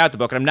craziest thing about the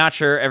book, and I'm not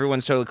sure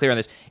everyone's totally clear on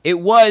this.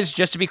 It was,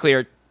 just to be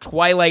clear,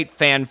 Twilight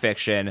fan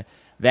fiction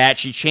that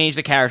she changed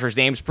the characters'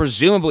 names,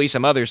 presumably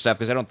some other stuff,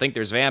 because I don't think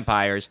there's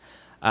vampires.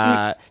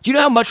 Do you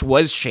know how much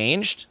was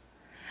changed?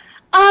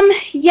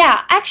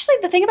 Yeah, actually,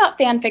 the thing about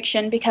fan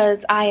fiction,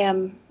 because I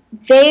am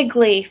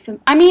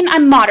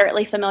I'm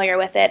moderately familiar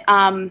with it.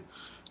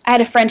 I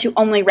had a friend who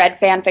only read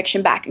fan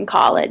fiction back in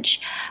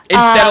college.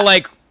 Instead of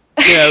like,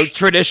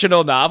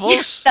 traditional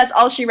novels? That's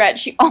all she read.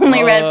 She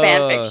only read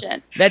fan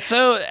fiction.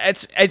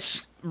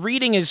 It's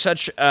reading is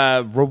such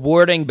a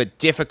rewarding but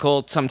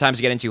difficult sometimes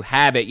to get into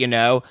habit,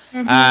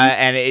 Mm-hmm.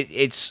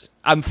 And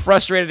I'm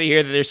frustrated to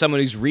hear that there's someone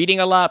who's reading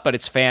a lot, but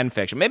it's fan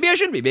fiction. Maybe I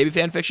shouldn't be. Maybe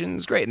fan fiction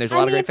is great, and there's a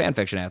lot of great fan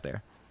fiction out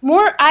there.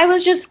 I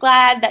was just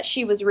glad that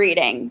she was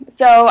reading.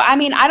 So, I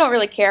mean, I don't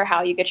really care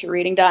how you get your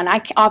reading done.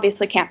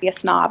 Obviously can't be a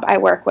snob. I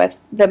work with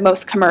the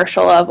most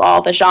commercial of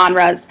all the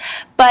genres.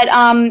 But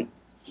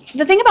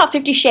the thing about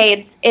 50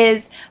 Shades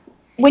is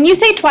when you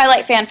say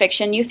Twilight fan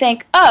fiction, you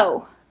think,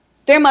 oh,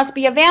 there must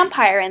be a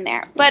vampire in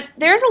there. But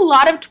there's a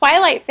lot of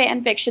Twilight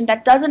fan fiction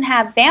that doesn't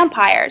have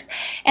vampires.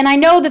 And I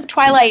know the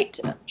Twilight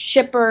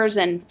shippers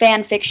and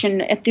fan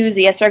fiction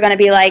enthusiasts are going to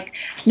be like,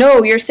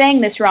 no, you're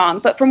saying this wrong.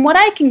 But from what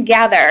I can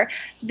gather,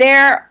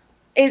 there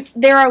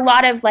are a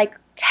lot of like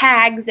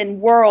tags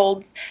and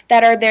worlds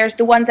there's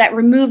the ones that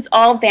removes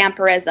all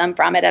vampirism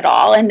from it at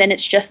all, and then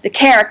it's just the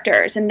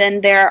characters, and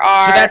then there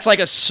are... So that's like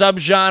a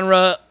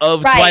subgenre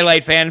of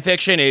Twilight fan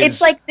fiction?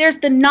 It's like there's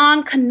the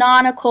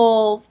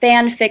non-canonical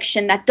fan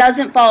fiction that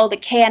doesn't follow the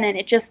canon.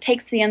 It just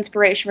takes the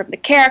inspiration from the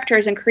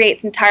characters and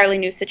creates entirely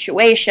new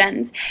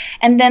situations.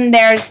 And then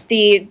there's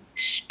the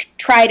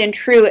tried and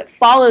true, it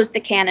follows the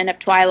canon of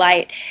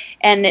Twilight,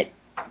 and it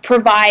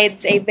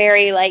provides a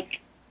very like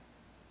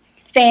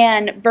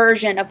fan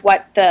version of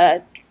what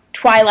the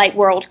Twilight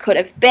world could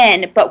have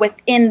been, but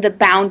within the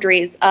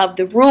boundaries of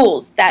the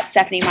rules that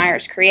Stephenie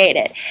Meyers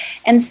created.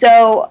 And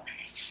so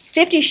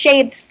 50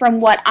 Shades, from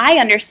what I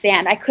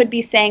understand, I could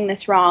be saying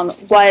this wrong,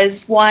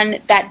 was one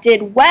that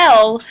did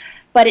well,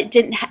 but it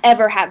didn't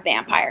ever have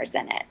vampires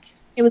in it.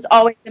 It was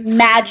always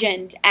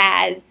imagined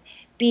as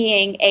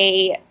being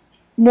a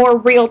more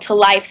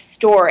real-to-life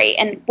story.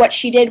 And what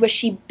she did was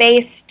she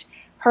based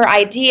her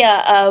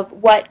idea of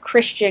what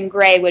Christian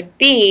Grey would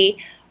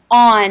be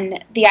on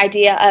the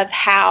idea of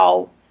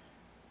how,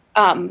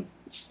 God,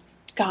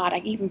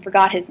 I even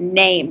forgot his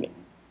name.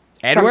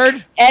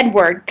 Edward?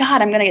 Edward.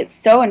 God, I'm going to get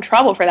so in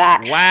trouble for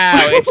that. Wow,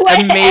 it's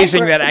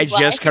amazing that I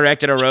just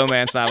corrected a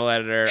romance novel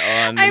editor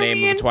on the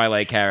name of a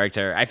Twilight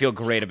character. I feel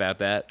great about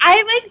that.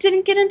 I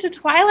didn't get into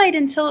Twilight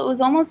until it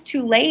was almost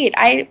too late.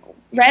 I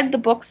read the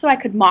book so I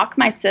could mock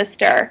my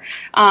sister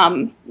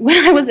when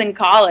I was in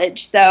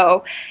college.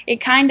 So it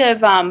kind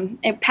of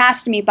it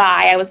passed me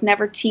by. I was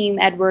never Team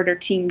Edward or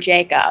Team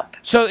Jacob.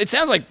 So it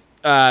sounds like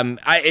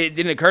it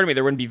didn't occur to me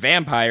there wouldn't be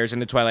vampires in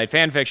the Twilight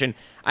fan fiction.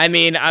 I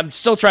mean, I'm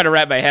still trying to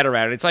wrap my head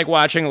around it. It's like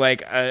watching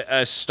like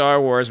a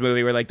Star Wars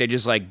movie where like they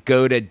just like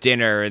go to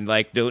dinner and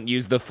like don't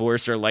use the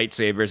Force or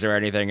lightsabers or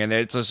anything, and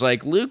it's just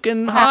like Luke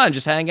and Han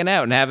just hanging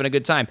out and having a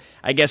good time.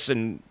 I guess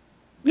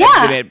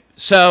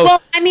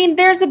well, I mean,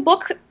 there's a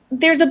book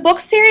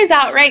series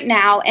out right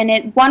now,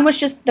 and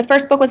the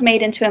first book was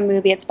made into a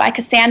movie. It's by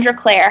Cassandra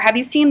Clare. Have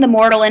you seen The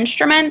Mortal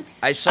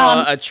Instruments? I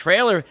saw a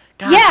trailer.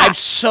 God, yeah.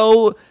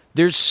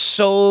 There's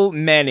so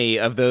many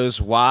of those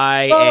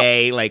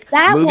YA movies.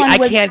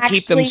 I can't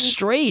keep them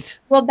straight.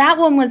 Well, that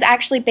one was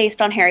actually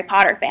based on Harry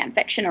Potter fan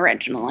fiction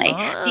originally.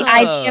 Oh. The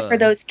idea for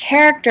those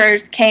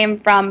characters came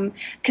from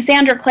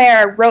Cassandra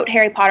Clare wrote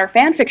Harry Potter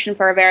fan fiction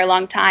for a very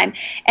long time,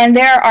 and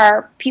there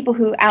are people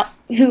who are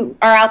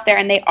out there,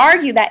 and they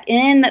argue that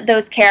in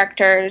those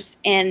characters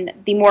in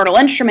The Mortal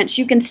Instruments,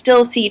 you can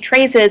still see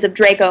traces of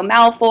Draco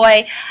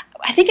Malfoy.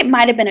 I think it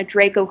might have been a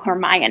Draco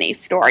Hermione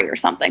story or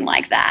something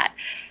like that.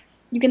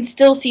 You can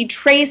still see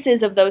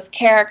traces of those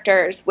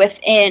characters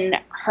within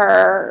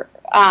her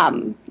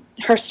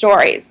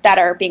stories that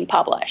are being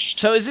published.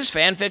 So is this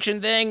fan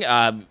fiction thing?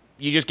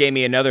 You just gave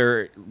me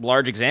another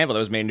large example that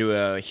was made into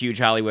a huge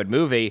Hollywood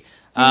movie.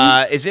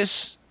 Is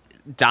this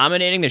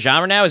dominating the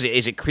genre now?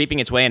 Is it creeping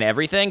its way into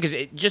everything?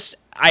 Because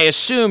I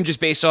assume just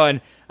based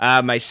on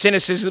my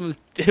cynicism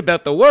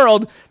about the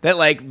world that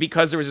like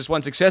because there was this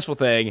one successful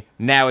thing,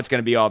 now it's going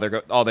to be all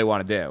they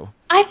want to do.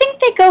 I think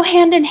they go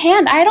hand in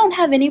hand. I don't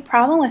have any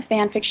problem with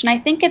fan fiction. I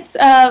think it's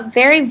a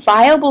very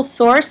viable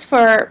source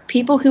for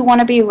people who want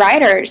to be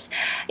writers.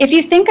 If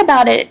you think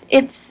about it,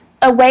 it's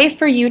a way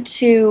for you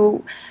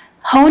to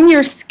hone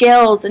your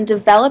skills and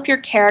develop your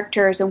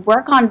characters and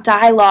work on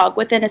dialogue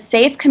within a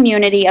safe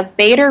community of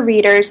beta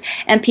readers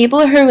and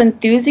people who are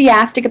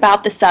enthusiastic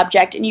about the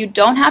subject, and you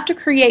don't have to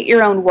create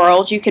your own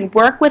world. You can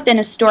work within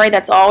a story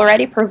that's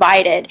already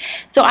provided.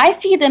 So I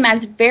see them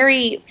as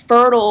very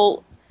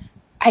fertile,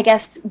 I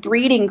guess,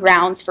 breeding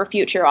grounds for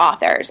future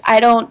authors.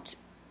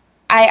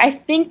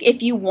 I think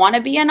if you want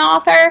to be an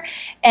author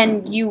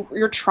and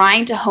you're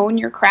trying to hone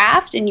your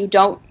craft and you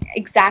don't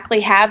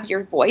exactly have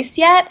your voice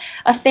yet,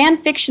 a fan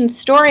fiction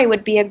story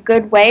would be a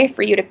good way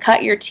for you to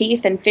cut your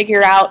teeth and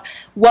figure out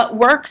what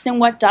works and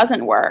what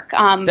doesn't work.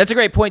 That's a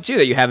great point too,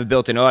 that you have a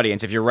built-in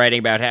audience. If you're writing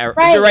about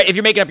if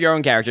you're making up your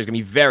own character, it's going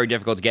to be very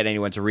difficult to get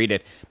anyone to read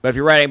it. But if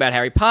you're writing about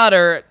Harry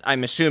Potter,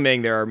 I'm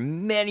assuming there are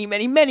many,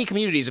 many, many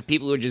communities of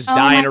people who are just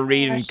dying to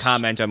read and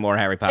comment on more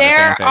Harry Potter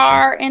fan fiction. There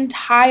are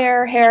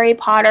entire Harry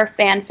Potter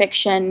fan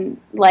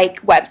fiction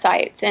like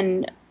websites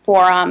and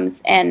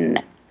forums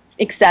and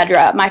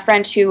etc. My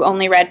friend who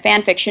only read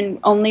fan fiction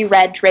only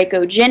read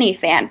Draco Ginny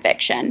fan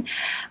fiction.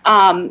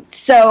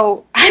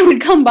 So I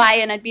would come by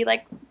and I'd be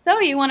like, so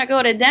you want to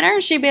go to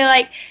dinner? She'd be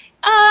like,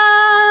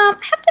 I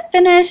have to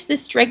finish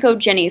this Draco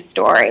Ginny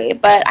story,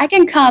 but I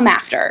can come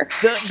after.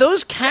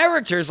 Those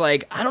characters,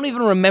 like, I don't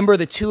even remember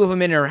the two of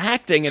them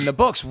interacting in the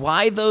books.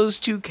 Why those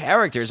two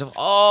characters of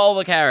all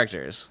the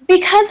characters?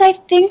 Because I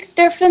think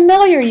they're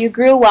familiar. You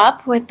grew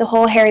up with the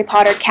whole Harry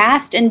Potter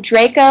cast, and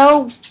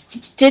Draco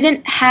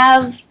didn't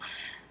have...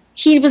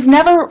 He was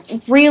never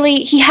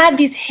really... He had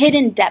these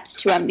hidden depths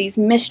to him, these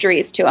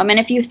mysteries to him. And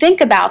if you think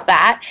about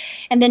that,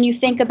 and then you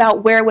think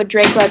about where would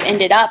Draco have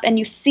ended up, and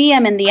you see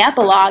him in the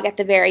epilogue at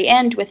the very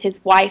end with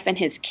his wife and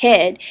his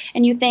kid,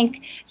 and you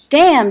think,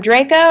 damn,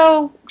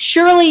 Draco,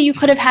 surely you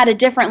could have had a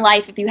different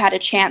life if you had a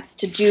chance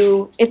to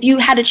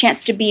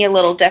be a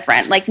little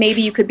different. Like,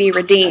 maybe you could be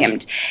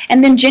redeemed.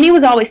 And then Ginny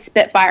was always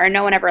Spitfire, and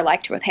no one ever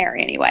liked her with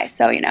Harry anyway.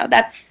 So,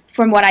 that's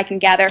from what I can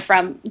gather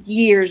from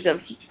years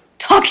of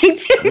talking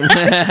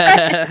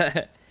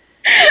to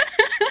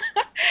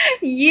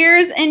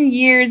years and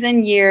years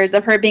and years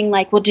of her being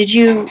like, well,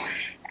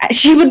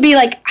 she would be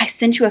like, I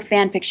sent you a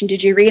fan fiction.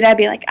 Did you read it? I'd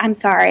be like, I'm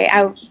sorry.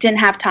 I didn't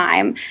have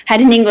time. Had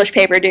an English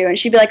paper due. And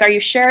she'd be like, are you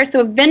sure?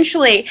 So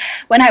eventually,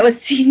 when I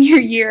was senior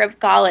year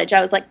of college,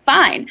 I was like,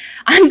 fine.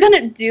 I'm going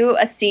to do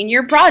a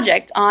senior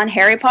project on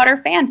Harry Potter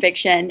fan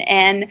fiction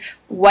and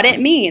what it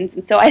means.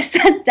 And so I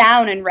sat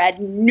down and read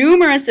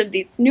numerous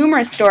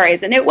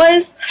stories. And it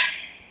was...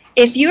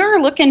 If you're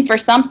looking for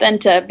something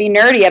to be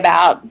nerdy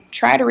about,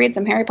 try to read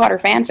some Harry Potter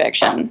fan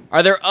fiction.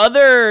 Are there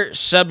other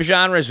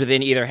subgenres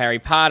within either Harry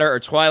Potter or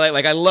Twilight?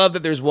 Like, I love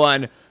that there's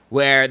one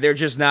where they're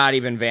just not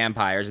even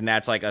vampires, and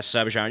that's like a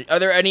subgenre. Are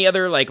there any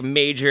other like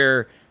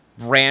major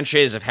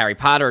branches of Harry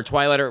Potter or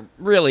Twilight or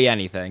really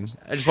anything?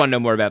 I just want to know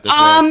more about this.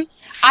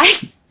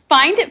 I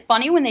find it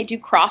funny when they do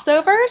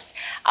crossovers.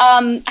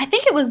 I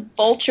think it was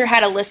Vulture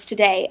had a list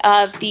today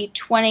of the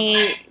 20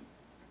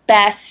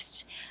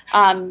 best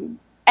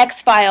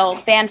X-File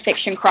fan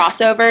fiction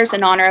crossovers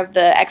in honor of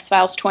the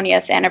X-Files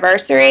 20th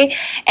anniversary,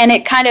 and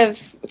it kind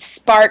of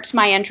sparked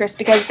my interest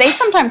because they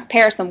sometimes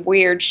pair some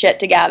weird shit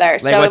together.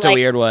 Like, what's a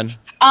weird one?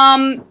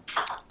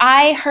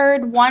 I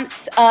heard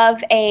once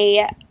of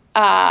a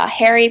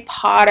Harry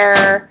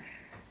Potter...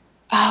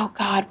 Oh,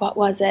 God, what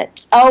was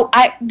it?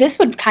 This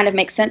would kind of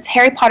make sense.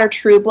 Harry Potter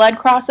True Blood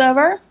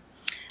crossover.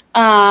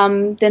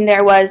 Then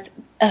there was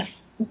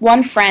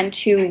one friend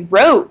who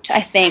wrote, I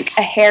think,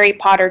 a Harry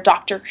Potter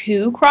Doctor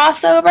Who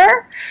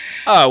crossover.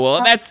 Oh,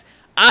 well, that's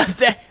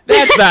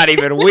not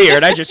even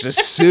weird. I just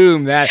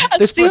assume that.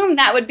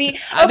 That would be...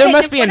 Okay, there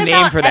must be a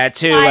name for that,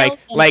 too,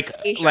 like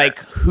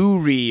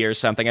Hoori or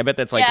something. I bet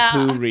that's like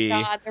Hoori.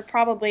 Oh God, there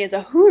probably is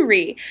a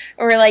Hoori.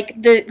 Or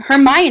like the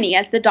Hermione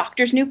as the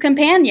Doctor's new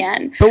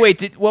companion. But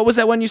wait, what was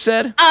that one you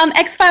said?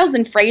 X-Files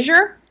and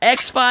Frasier.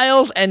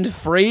 X-Files and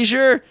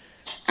Frasier?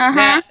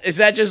 Uh-huh. Is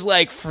that just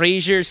like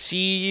Frasier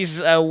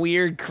sees a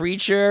weird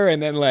creature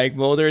and then like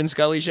Mulder and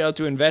Scully show up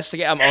to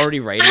investigate? I'm already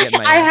writing it in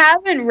my head. I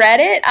haven't read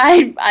it.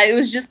 I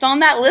was just on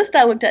that list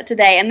I looked at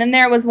today, and then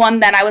there was one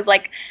that I was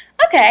like,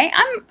 okay,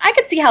 I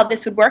could see how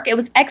this would work. It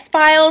was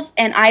X-Files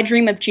and I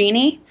Dream of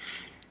Jeannie.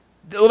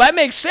 Well, that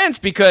makes sense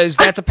because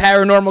that's a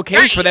paranormal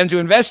case for them to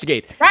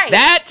investigate. Right.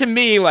 That to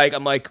me, like,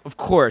 I'm like, of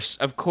course.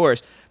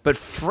 But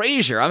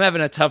Frasier, I'm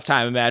having a tough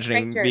time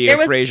imagining the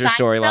Frasier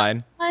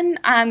storyline.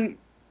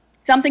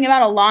 Something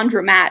about a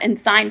laundromat in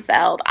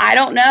Seinfeld. I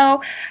don't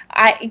know.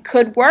 It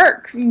could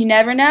work. You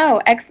never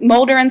know.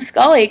 Mulder and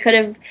Scully could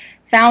have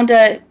found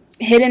a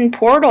hidden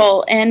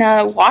portal in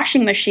a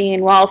washing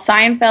machine while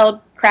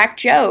Seinfeld cracked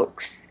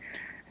jokes.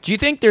 Do you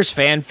think there's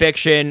fan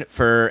fiction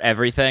for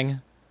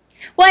everything?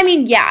 Well, I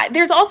mean, yeah.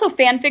 There's also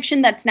fan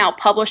fiction that's now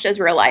published as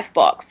real-life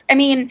books. I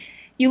mean,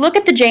 you look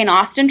at the Jane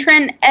Austen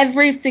trend,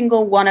 every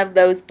single one of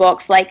those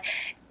books, like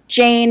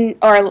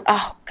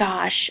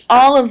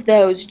all of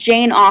those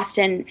Jane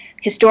Austen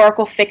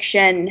historical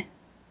fiction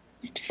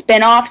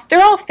spin-offs,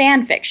 they're all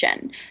fan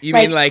fiction. You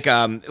mean like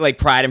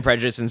Pride and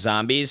Prejudice and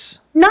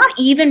Zombies? Not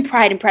even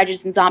Pride and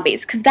Prejudice and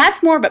Zombies, because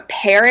that's more of a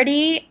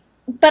parody.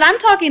 But I'm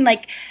talking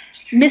like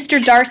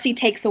Mr. Darcy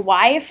Takes a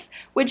Wife,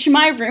 which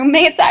my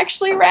roommates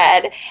actually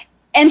read.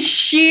 And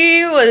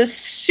she was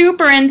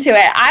super into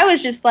it. I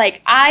was just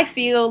like, I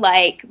feel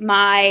like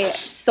my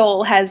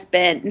soul has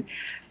been...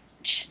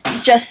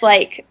 just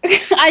like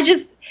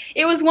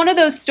it was one of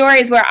those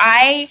stories where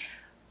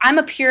I'm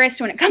a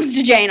purist when it comes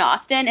to Jane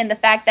Austen, and the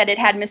fact that it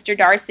had Mr.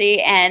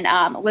 Darcy and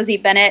Lizzie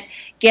Bennet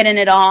getting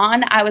it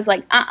on, I was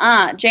like,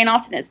 Jane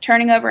Austen is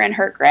turning over in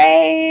her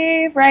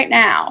grave right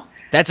now.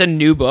 That's a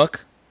new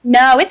book?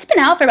 No, it's been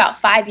out for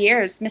about 5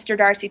 years. Mr.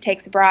 Darcy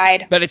Takes a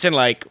Bride. But it's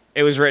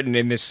it was written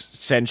in this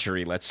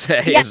century, let's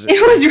say. Yeah,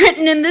 it was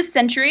written in this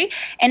century,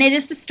 and it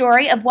is the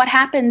story of what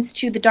happens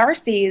to the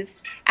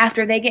Darcys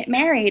after they get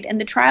married and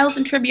the trials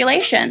and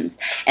tribulations.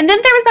 And then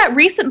there was that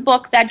recent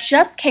book that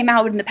just came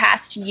out in the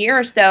past year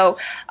or so,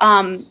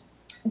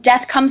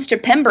 Death Comes to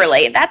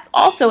Pemberley. That's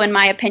also, in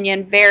my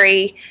opinion,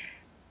 very...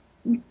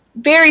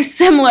 very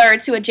similar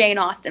to a Jane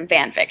Austen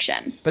fan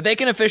fiction. But they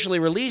can officially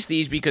release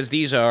these because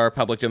these are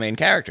public domain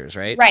characters,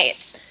 right?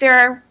 Right.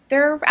 They're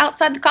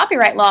outside the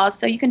copyright laws,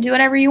 so you can do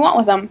whatever you want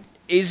with them.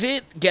 Is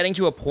it getting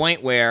to a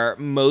point where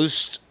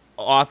most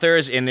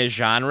authors in this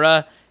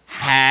genre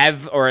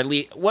have, or at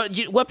least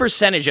what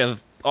percentage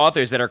of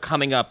authors that are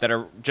coming up that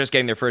are just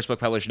getting their first book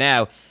published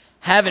now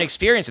have an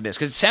experience of this?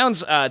 Because it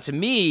sounds to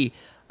me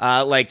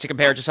like, to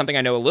compare it to something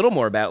I know a little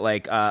more about,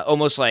 like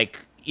almost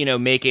like,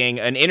 making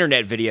an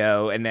internet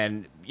video and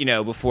then,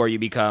 before you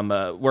become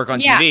work on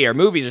TV or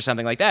movies or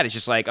something like that. It's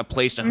just like a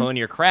place to hone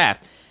your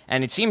craft.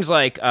 And it seems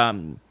like,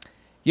 it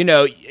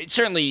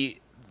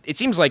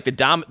seems like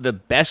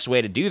the best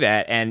way to do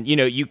that. And,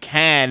 you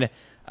can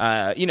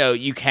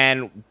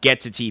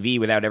get to TV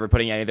without ever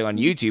putting anything on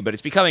YouTube, but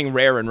it's becoming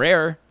rarer and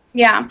rarer.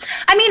 Yeah.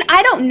 I mean,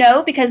 I don't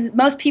know, because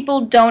most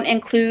people don't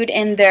include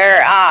in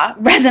their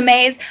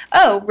resumes,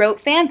 wrote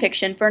fan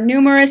fiction for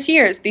numerous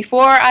years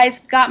before I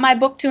got my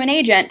book to an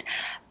agent.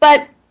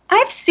 But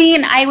I've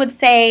seen, I would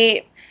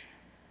say,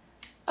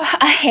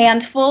 a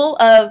handful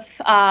of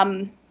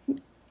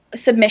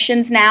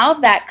submissions now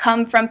that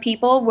come from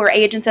people where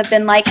agents have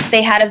been like,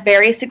 they had a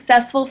very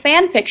successful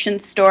fan fiction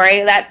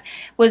story that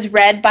was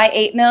read by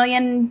 8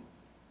 million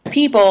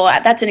people.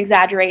 That's an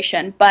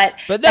exaggeration, but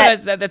no,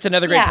 that's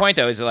another great point,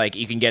 though, is like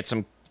you can get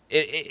some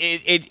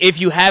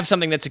if you have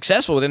something that's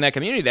successful within that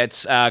community,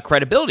 that's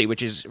credibility,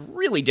 which is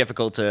really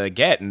difficult to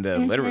get in the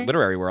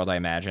literary world, I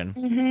imagine.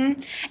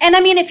 And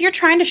I mean, if you're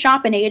trying to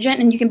shop an agent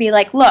and you can be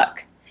like,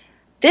 look,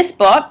 this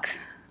book,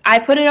 I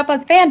put it up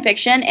as fan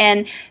fiction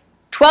and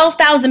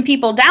 12,000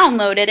 people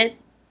downloaded it,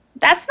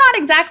 that's not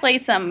exactly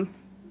some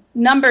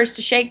numbers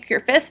to shake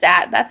your fist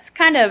at.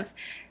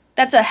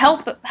 That's a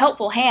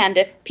helpful hand.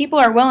 If people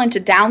are willing to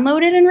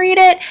download it and read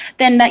it,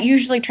 then that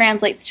usually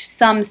translates to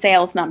some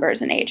sales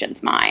numbers in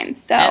agents'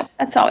 minds. So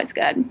that's always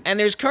good. And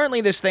there's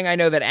currently this thing I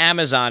know that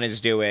Amazon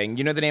is doing.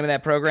 You know the name of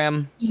that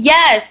program?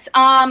 Yes.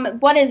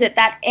 What is it?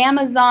 That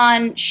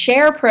Amazon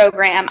Share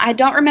program. I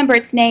don't remember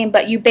its name,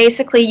 but you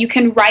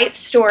can write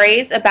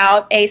stories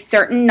about a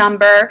certain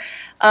number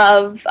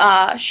of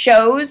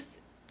shows.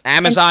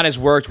 Amazon has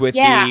worked with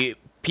the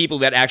people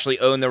that actually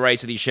own the rights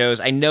to these shows.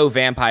 I know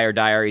Vampire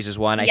Diaries is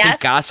one. I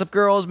think Gossip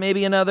Girl is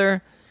maybe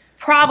another.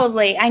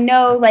 Probably. I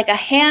know like a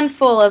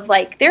handful of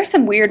there's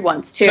some weird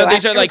ones too. So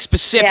these are like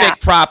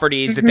specific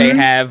properties that they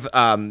have,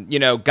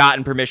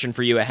 gotten permission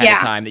for you ahead of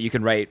time that you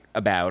can write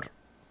about.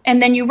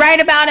 And then you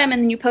write about them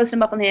and then you post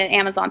them up on the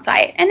Amazon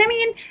site. And I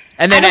mean,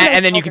 and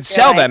then you can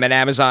sell them, and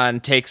Amazon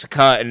takes a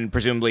cut, and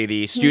presumably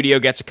the studio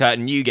gets a cut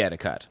and you get a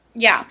cut.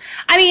 Yeah.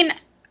 I mean,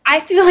 I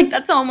feel like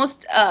that's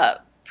almost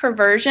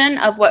perversion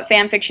of what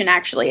fan fiction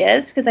actually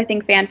is, because I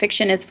think fan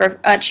fiction is for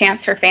a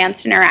chance for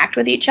fans to interact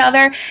with each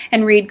other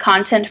and read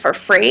content for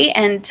free,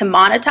 and to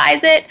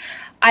monetize it,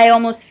 I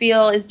almost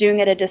feel is doing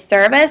it a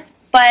disservice.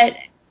 But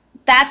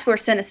that's where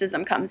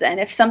cynicism comes in.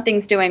 If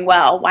something's doing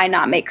well, why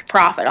not make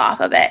profit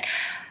off of it?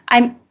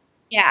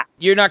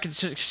 You're not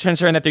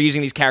concerned that they're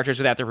using these characters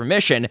without their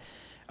permission,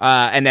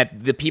 and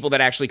that the people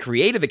that actually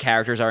created the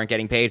characters aren't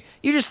getting paid.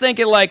 You just think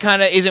it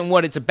kind of isn't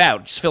what it's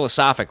about, just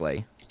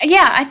philosophically.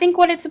 Yeah, I think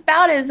what it's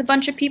about is a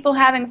bunch of people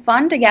having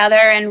fun together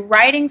and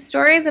writing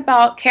stories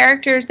about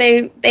characters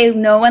they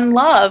know and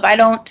love.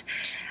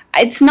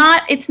 It's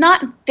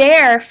not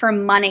there for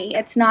money.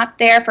 It's not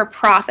there for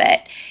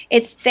profit.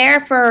 It's there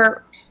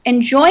for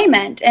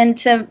enjoyment, and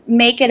to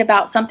make it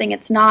about something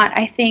it's not,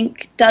 I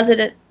think does it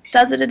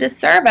a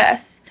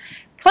disservice.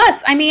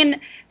 Plus, I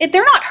mean,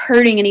 they're not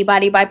hurting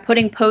anybody by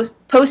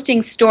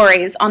posting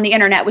stories on the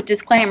internet with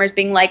disclaimers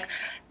being like,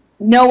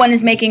 no one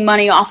is making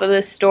money off of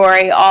this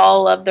story.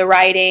 All of the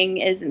writing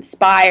is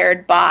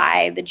inspired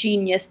by the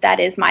genius that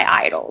is my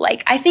idol.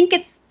 I think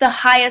it's the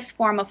highest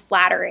form of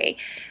flattery.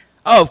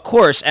 Oh, of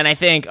course. And I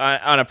think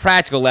on a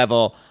practical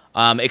level,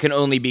 it can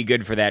only be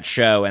good for that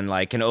show, and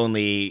can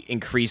only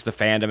increase the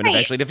fandom and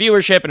eventually the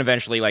viewership, and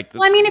eventually well,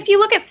 I mean, if you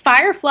look at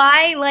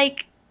Firefly,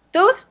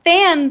 those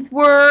fans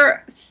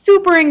were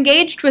super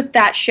engaged with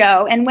that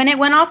show, and when it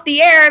went off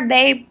the air,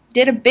 they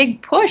did a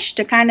big push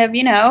to kind of,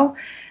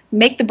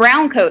 make the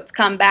browncoats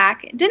come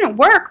back. It didn't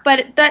work,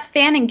 but that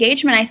fan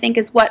engagement, I think,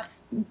 is what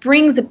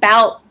brings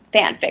about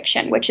fan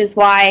fiction, which is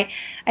why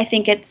I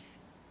think it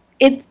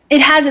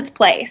has its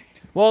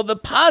place. Well,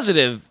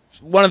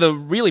 one of the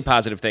really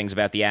positive things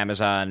about the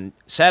Amazon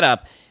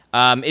setup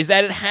is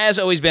that it has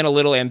always been a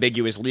little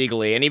ambiguous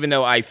legally. And even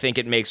though I think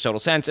it makes total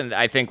sense, and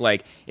I think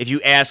if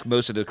you ask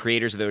most of the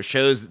creators of those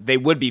shows, they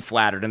would be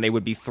flattered and they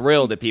would be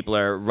thrilled that people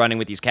are running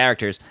with these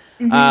characters.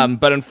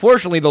 But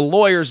unfortunately, the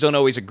lawyers don't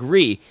always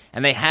agree,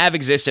 and they have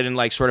existed in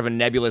sort of a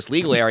nebulous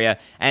legal area.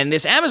 And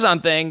this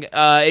Amazon thing,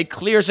 it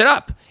clears it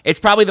up. It's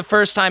probably the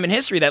first time in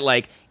history that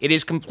it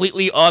is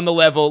completely on the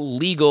level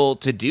legal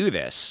to do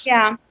this.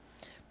 Yeah.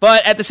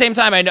 But at the same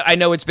time, I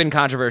know it's been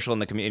controversial in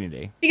the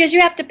community. Because you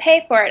have to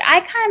pay for it.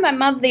 I kind of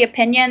am of the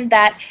opinion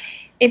that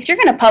if you're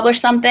going to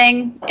publish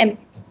something and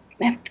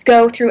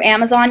go through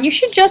Amazon, you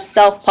should just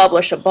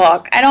self-publish a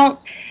book. I don't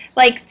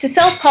to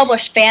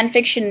self-publish fan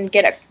fiction and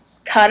get a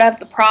cut of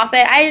the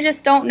profit. I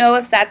just don't know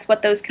if that's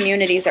what those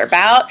communities are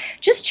about.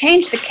 Just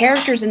change the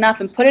characters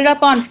enough and put it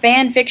up on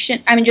fan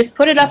fiction. I mean, just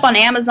put it up on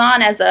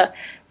Amazon as a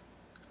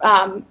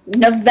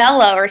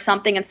novella or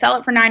something and sell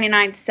it for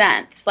 99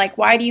 cents.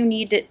 Why do you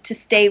need it to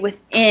stay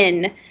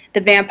within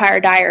the Vampire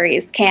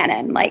Diaries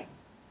canon. Like,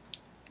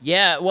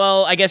 yeah,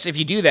 well, I guess if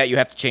you do that, you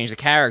have to change the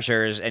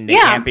characters, and they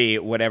can't be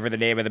whatever the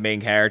name of the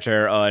main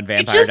character on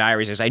Vampire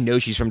Diaries is. I know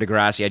she's from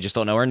Degrassi, I just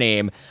don't know her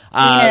name.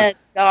 Nina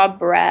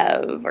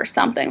Dobrev or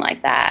something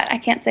like that. I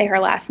can't say her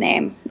last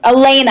name.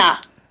 Elena.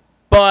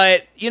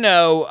 But,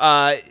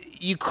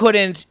 you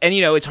couldn't, and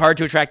it's hard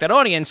to attract that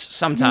audience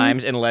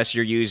sometimes unless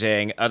you're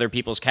using other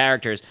people's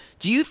characters.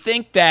 Do you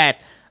think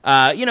that,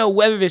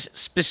 whether this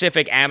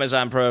specific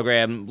Amazon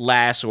program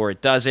lasts or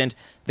it doesn't,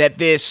 that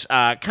this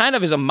kind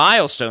of is a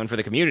milestone for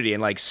the community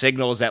and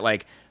signals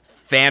that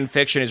fan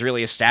fiction is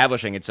really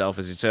establishing itself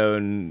as its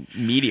own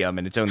medium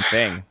and its own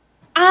thing?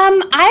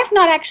 I've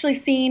not actually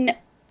seen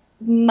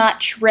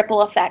much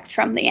ripple effects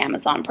from the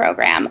Amazon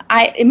program.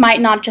 It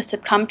might not just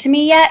have come to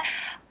me yet.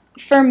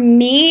 For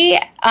me,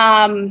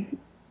 I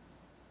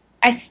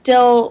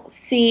still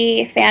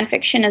see fan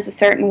fiction as a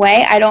certain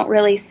way. I don't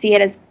really see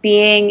it as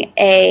being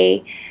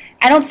YouTube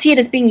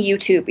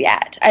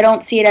yet. I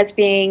don't see it as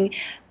being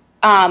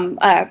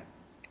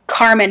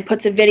Carmen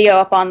puts a video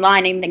up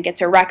online and then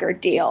gets a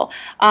record deal.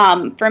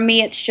 For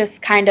me, it's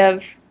just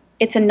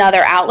it's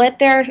another outlet.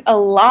 There's a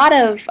lot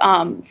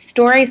of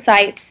story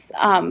sites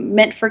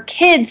meant for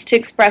kids to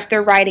express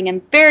their writing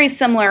in very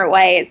similar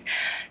ways.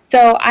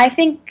 So I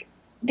think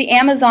the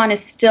Amazon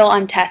is still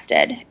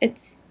untested.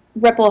 Its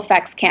ripple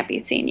effects can't be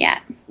seen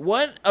yet.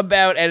 What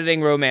about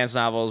editing romance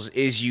novels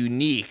is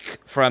unique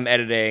from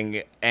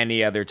editing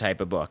any other type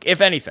of book,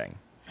 if anything?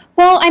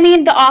 Well, I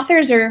mean, the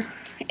authors are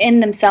in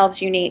themselves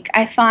unique.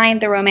 I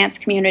find the romance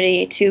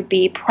community to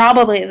be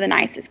probably the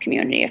nicest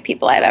community of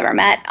people I've ever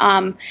met.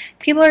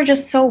 People are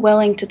just so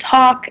willing to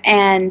talk,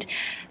 and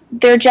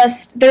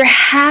they're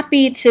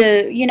happy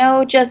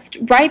to, just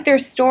write their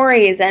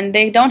stories, and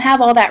they don't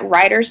have all that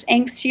writer's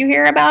angst you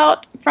hear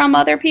about from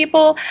other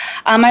people.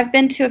 I've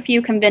been to a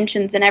few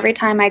conventions, and every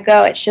time I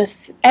go, it's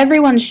just,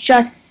 everyone's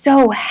just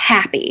so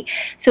happy.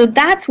 So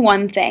that's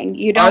one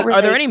thing.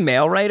 Are there any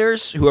male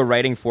writers who are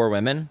writing for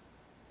women?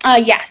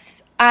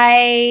 Yes.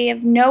 I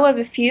know of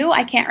a few.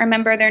 I can't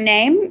remember their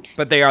names.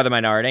 But they are the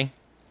minority?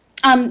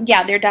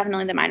 Yeah, they're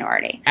definitely the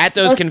minority. At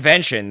those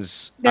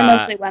conventions... They're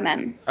mostly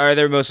women. Are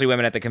there mostly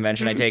women at the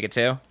convention, I take it,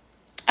 too?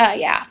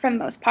 Yeah, for the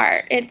most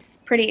part. It's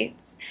pretty...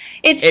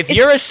 If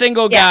you're a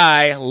single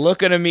guy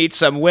looking to meet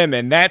some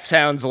women, that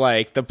sounds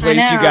like the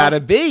place you gotta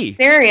be.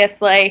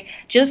 Seriously.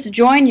 Just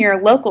join your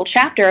local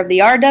chapter of the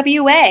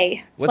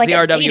RWA. What's the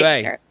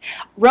RWA?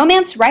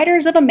 Romance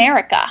Writers of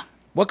America.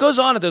 What goes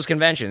on at those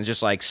conventions?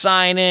 Just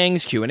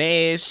signings,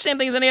 Q&As, same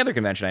thing as any other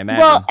convention, I imagine.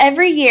 Well,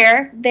 every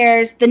year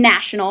there's the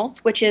Nationals,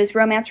 which is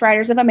Romance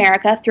Writers of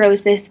America,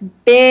 throws this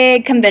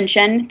big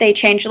convention. They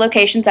change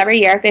locations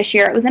every year. This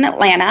year it was in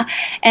Atlanta.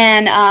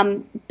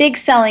 And big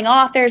selling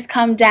authors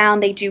come down.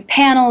 They do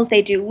panels,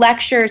 they do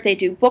lectures, they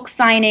do book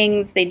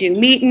signings, they do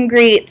meet and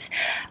greets.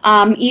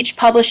 Each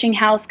publishing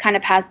house kind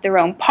of has their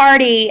own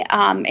party.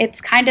 It's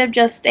kind of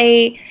just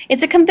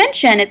it's a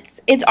convention.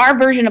 It's our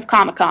version of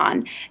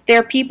Comic-Con. There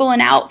are people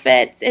in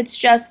outfits.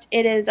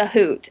 It is a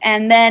hoot.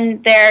 And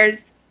then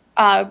there's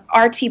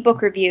RT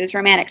Book Reviews.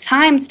 Romantic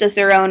Times does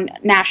their own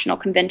national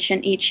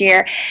convention each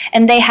year,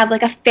 and they have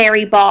a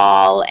fairy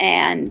ball,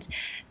 and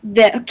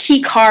the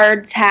key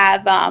cards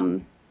have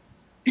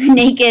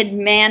naked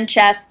man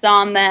chests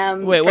on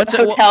them. Wait, what's a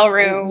hotel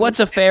room? What's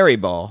a fairy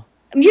ball?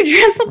 You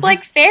dress up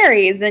like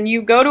fairies, and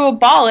you go to a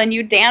ball, and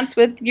you dance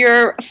with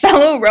your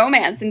fellow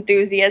romance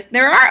enthusiasts.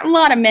 There aren't a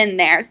lot of men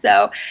there,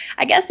 so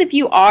I guess if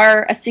you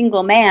are a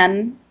single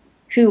man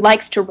who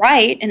likes to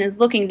write and is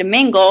looking to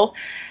mingle,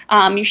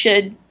 you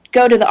should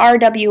go to the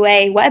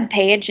RWA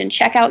webpage and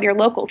check out your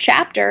local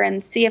chapter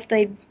and see if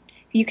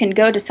you can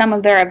go to some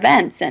of their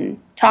events and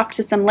talk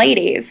to some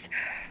ladies.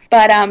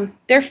 But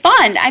they're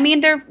fun. I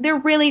mean, they're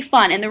really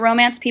fun, and the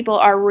romance people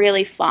are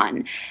really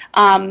fun.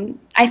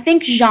 I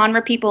think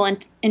genre people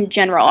in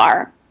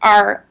general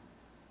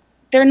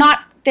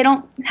they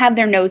don't have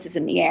their noses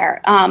in the air.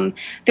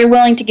 They're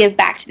willing to give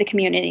back to the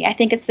community. I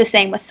think it's the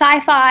same with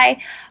sci-fi,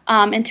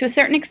 and to a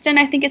certain extent,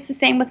 I think it's the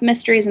same with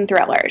mysteries and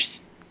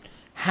thrillers.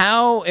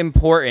 How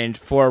important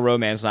for a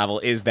romance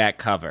novel is that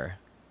cover?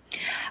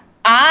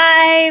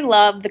 I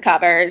love the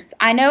covers.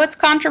 I know it's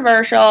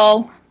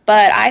controversial,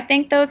 but I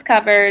think those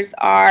covers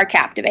are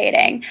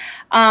captivating.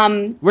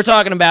 We're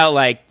talking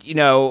about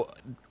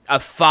a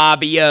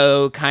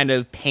Fabio kind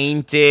of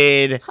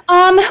painted.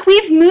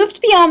 We've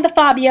moved beyond the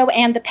Fabio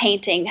and the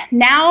painting.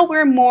 Now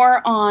we're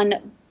more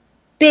on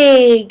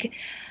big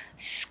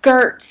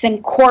skirts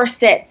and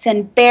corsets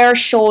and bare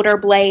shoulder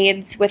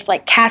blades with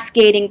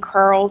cascading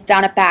curls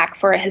down a back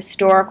for a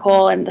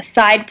historical, and the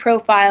side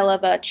profile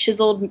of a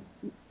chiseled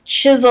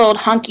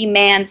hunky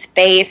man's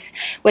face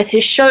with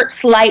his shirt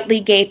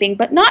slightly gaping,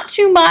 but not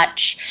too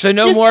much. So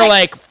no more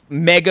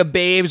mega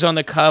babes on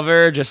the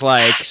cover, just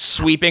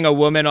sweeping a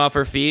woman off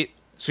her feet?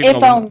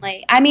 If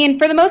only. I mean,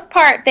 for the most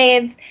part,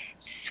 they've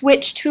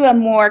switched to a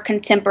more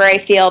contemporary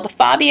feel. The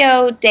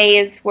Fabio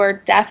days were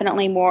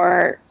definitely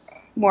more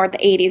more the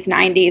 80s,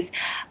 90s,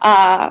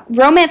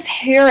 romance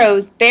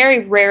heroes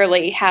very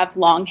rarely have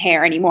long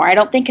hair anymore. I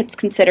don't think it's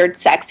considered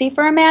sexy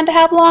for a man to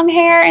have long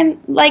hair,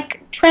 and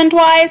like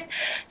trend-wise.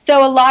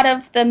 So a lot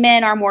of the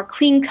men are more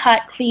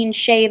clean-cut,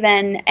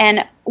 clean-shaven.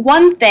 And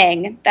one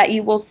thing that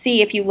you will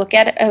see if you look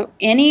at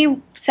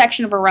any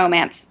section of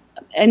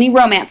any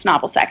romance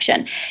novel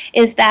section,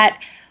 is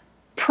that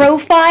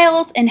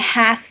profiles and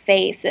half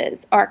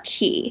faces are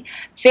key.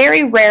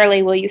 Very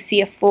rarely will you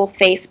see a full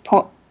face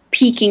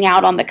peeking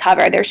out on the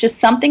cover. There's just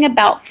something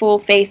about full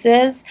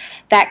faces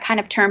that kind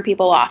of turn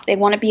people off. They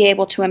want to be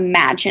able to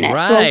imagine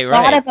it. So a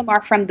lot of them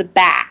are from the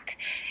back.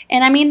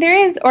 And I mean, there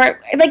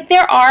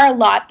are a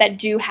lot that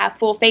do have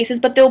full faces,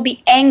 but there'll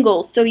be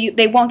angles, so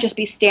they won't just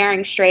be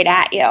staring straight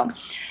at you.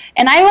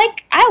 And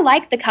I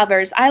like the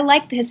covers. I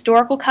like the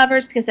historical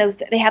covers because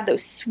they have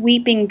those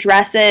sweeping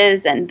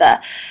dresses and the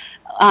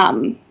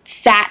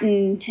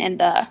satin and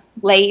the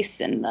lace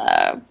and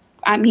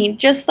I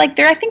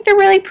think they're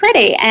really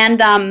pretty.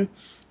 And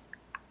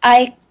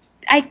I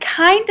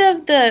kind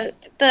of the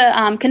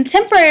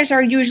contemporaries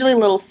are usually a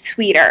little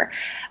sweeter.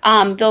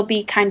 They'll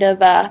be kind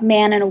of a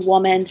man and a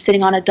woman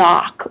sitting on a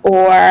dock,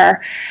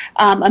 or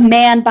a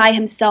man by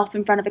himself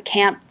in front of a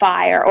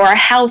campfire, or a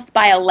house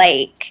by a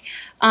lake.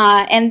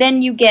 And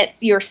then you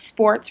get your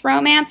sports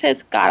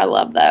romances. Gotta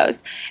love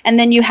those. And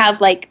then you have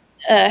like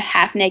a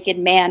half-naked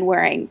man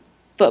wearing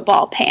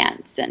football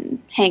pants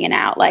and hanging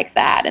out like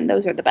that, and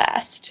those are the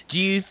best. Do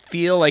you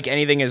feel like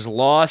anything is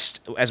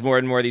lost as more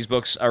and more of these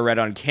books are read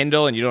on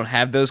Kindle and you don't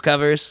have those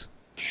covers?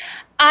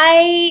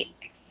 I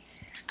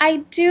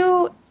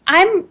do.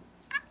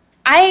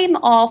 I'm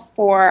all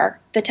for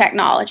the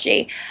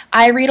technology.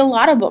 I read a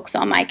lot of books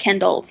on my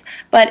Kindles,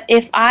 but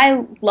if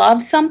I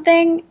love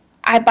something,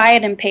 I buy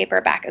it in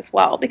paperback as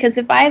well, because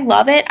if I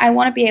love it, I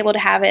want to be able to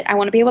have it. I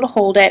want to be able to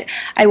hold it.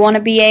 I want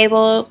to be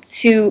able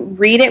to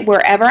read it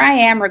wherever I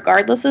am,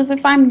 regardless of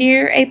if I'm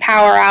near a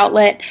power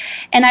outlet,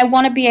 and I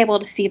want to be able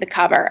to see the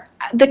cover.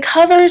 The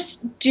covers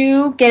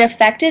do get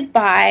affected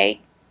by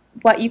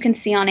what you can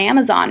see on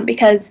Amazon,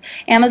 because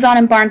Amazon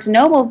and Barnes &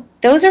 Noble,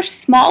 those are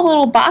small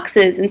little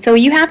boxes, and so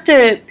you have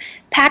to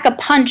pack a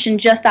punch in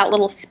just that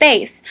little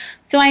space.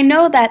 So I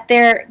know that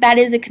that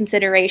is a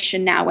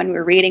consideration now when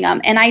we're reading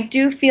them, and I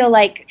do feel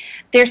like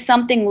there's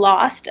something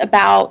lost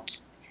about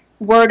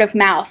word of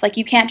mouth. Like,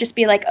 you can't just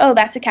be like, oh,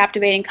 that's a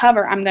captivating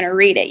cover, I'm going to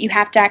read it. You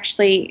have to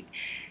actually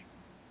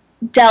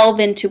delve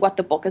into what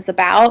the book is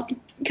about.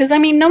 Because, I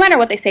mean, no matter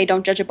what they say,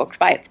 don't judge a book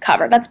by its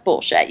cover. That's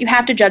bullshit. You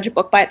have to judge a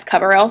book by its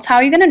cover, else how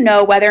are you going to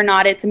know whether or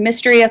not it's a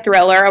mystery, a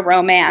thriller, a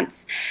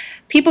romance?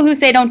 People who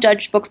say don't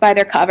judge books by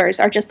their covers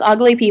are just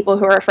ugly people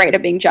who are afraid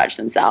of being judged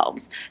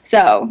themselves.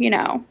 So,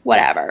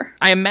 whatever.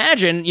 I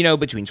imagine,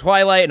 between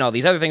Twilight and all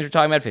these other things we're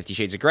talking about, 50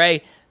 Shades of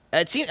Grey,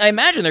 I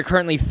imagine they're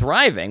currently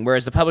thriving,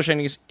 whereas the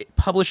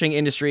publishing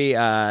industry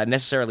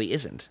necessarily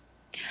isn't.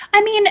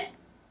 I mean,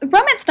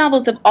 romance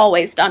novels have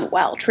always done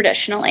well,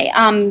 traditionally.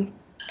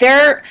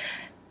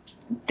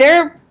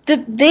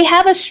 They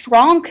have a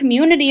strong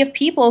community of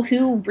people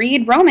who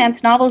read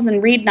romance novels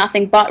and read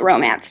nothing but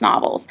romance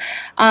novels.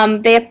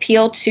 They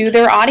appeal to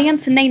their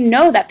audience, and they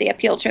know that they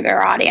appeal to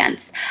their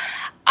audience.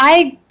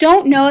 I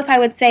don't know if I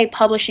would say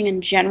publishing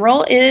in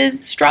general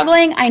is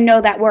struggling. I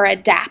know that we're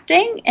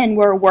adapting and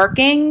we're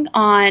working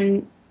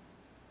on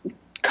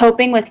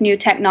coping with new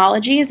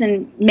technologies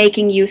and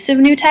making use of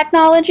new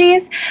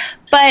technologies.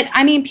 But,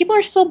 I mean, people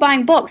are still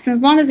buying books. And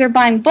as long as they're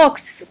buying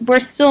books,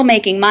 we're still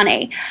making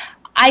money.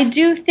 I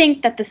do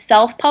think that the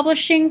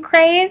self-publishing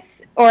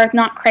craze, or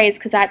not craze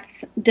because that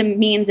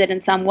demeans it in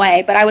some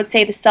way, but I would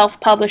say the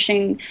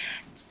self-publishing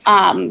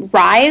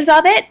rise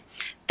of it,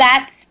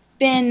 that's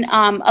been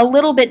a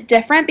little bit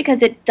different,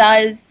 because it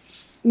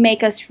does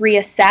make us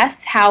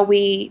reassess how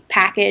we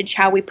package,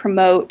 how we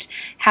promote,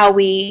 how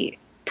we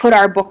put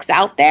our books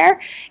out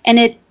there. And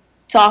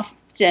it's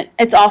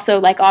also,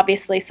 like,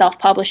 obviously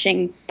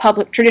self-publishing,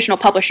 traditional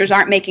publishers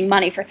aren't making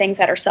money for things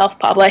that are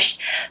self-published,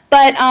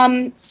 but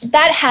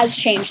that has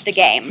changed the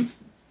game.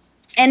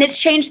 And it's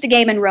changed the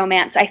game in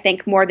romance, I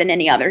think, more than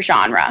any other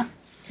genre.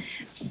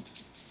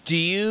 Do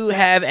you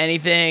have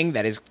anything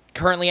that is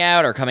currently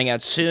out or coming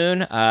out soon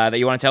that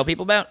you want to tell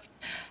people about?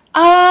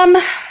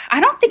 I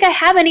don't think I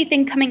have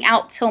anything coming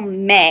out till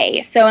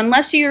May. So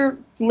unless your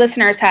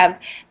listeners have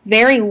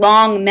very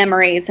long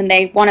memories and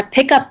they want to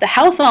pick up The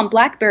House on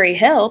Blackberry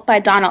Hill by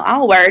Donna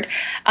Alward,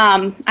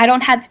 I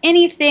don't have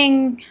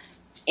anything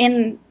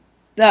in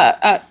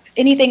the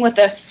anything with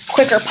a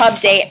quicker pub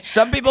date.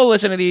 Some people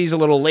listen to these a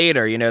little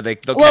later. They'll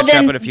catch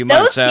up in a few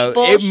months. So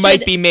it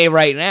might be May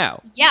right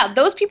now. Yeah,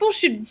 those people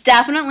should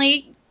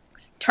definitely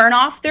turn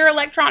off their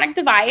electronic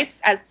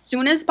device as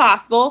soon as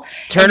possible.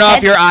 Turn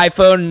off your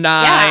iPhone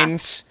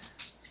 9s. Yeah.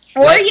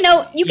 Or,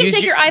 you can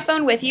take your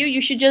iPhone with you.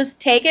 You should just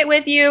take it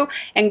with you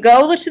and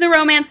go to the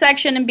romance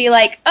section and be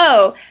like,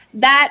 oh,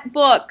 that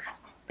book.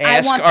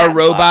 Ask our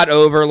robot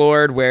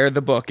overlord where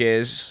the book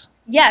is.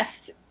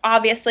 Yes,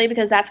 obviously,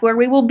 because that's where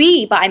we will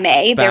be by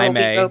May. There will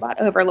be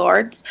robot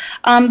overlords.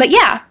 But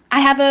yeah, I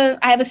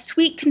have a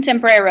sweet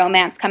contemporary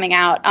romance coming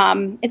out.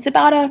 It's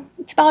about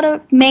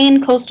a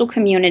Maine coastal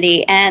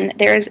community, and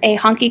there's a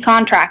hunky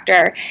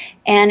contractor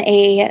and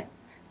a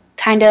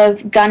kind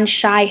of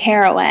gun-shy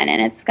heroine,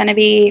 and it's going to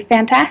be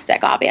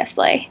fantastic,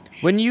 obviously.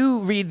 When you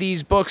read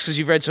these books, because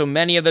you've read so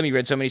many of them, you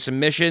read so many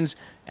submissions,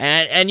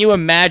 and you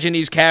imagine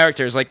these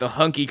characters like the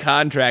hunky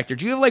contractor,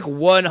 do you have like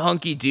one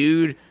hunky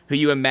dude who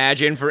you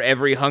imagine for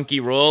every hunky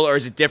role, or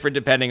is it different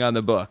depending on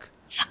the book?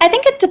 I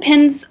think it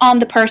depends on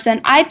the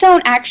person. I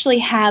don't actually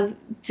have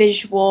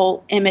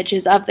visual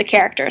images of the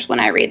characters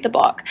when I read the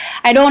book.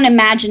 I don't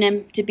imagine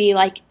him to be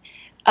like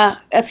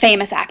a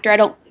famous actor. I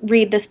don't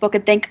read this book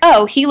and think,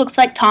 oh, he looks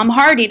like Tom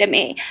Hardy to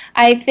me.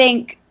 I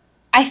think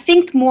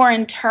more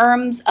in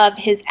terms of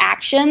his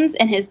actions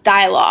and his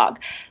dialogue.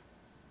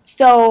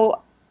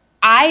 So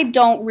I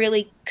don't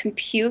really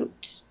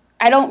compute.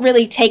 I don't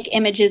really take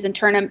images and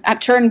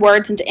turn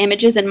words into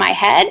images in my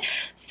head.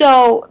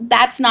 So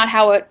that's not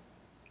how it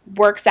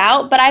works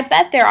out, but I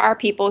bet there are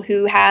people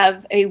who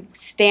have a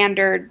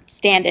standard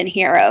stand-in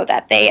hero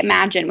that they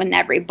imagine with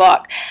every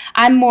book.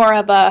 I'm more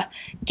of a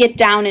get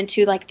down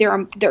into like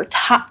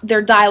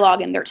their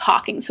dialogue and their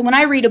talking. So when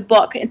I read a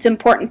book, it's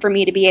important for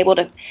me to be able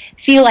to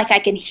feel like I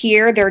can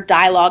hear their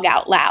dialogue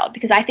out loud,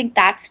 because I think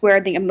that's where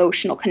the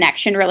emotional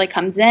connection really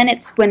comes in.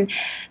 It's when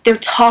they're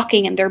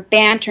talking and they're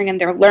bantering and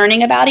they're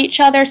learning about each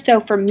other. So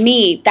for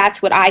me,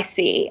 that's what I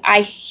see.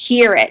 I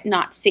hear it,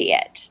 not see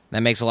it.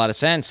 That makes a lot of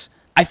sense.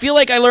 I feel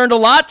like I learned a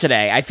lot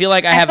today. I feel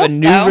like I have a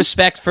new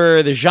respect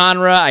for the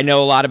genre. I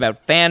know a lot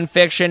about fan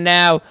fiction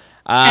now.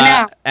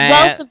 I know.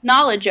 Wealth of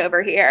knowledge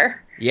over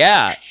here.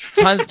 Yeah.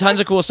 Tons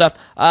of cool stuff.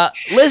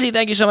 Lizzie,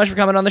 thank you so much for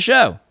coming on the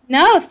show.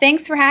 No,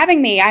 thanks for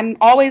having me. I'm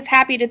always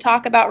happy to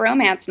talk about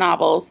romance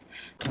novels.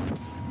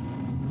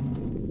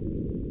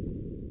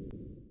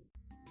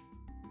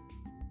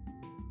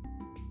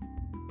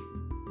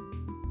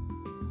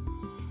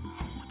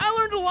 I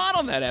learned a lot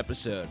on that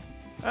episode.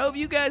 I hope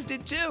you guys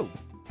did too.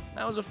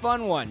 That was a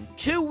fun one.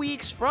 2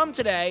 weeks from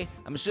today,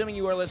 I'm assuming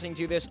you are listening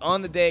to this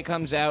on the day it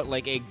comes out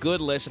like a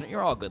good listener.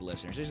 You're all good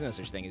listeners. There's no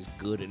such thing as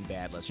good and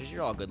bad listeners.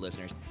 You're all good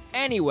listeners.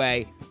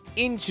 Anyway,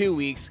 in 2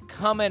 weeks,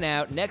 coming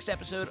out, next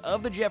episode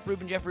of the Jeff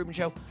Rubin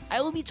Show, I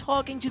will be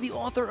talking to the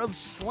author of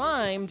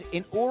Slimed,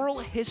 an oral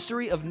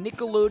history of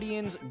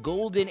Nickelodeon's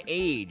golden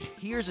age.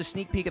 Here's a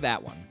sneak peek of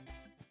that one.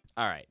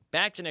 All right,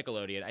 back to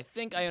Nickelodeon. I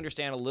think I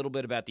understand a little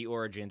bit about the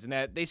origins, and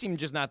that they seem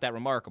just not that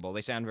remarkable.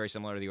 They sound very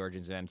similar to the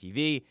origins of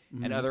MTV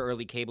and other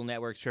early cable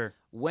networks. Sure.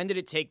 When did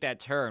it take that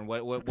turn?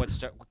 What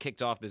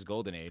kicked off this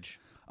golden age?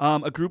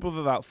 A group of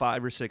about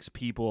 5 or 6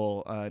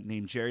 people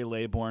named Jerry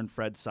Laybourne,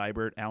 Fred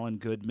Seibert, Alan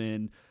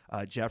Goodman,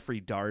 Jeffrey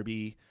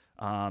Darby,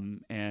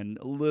 and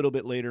a little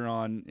bit later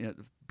on,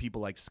 people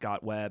like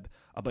Scott Webb.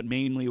 But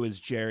mainly it was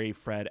Jerry,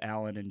 Fred,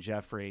 Alan, and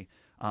Jeffrey.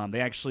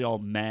 They actually all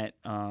met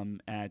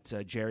at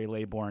Jerry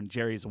Laybourne.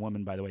 Jerry's a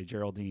woman, by the way,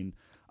 Geraldine.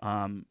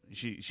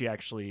 She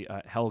actually,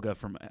 Helga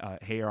from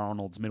Hey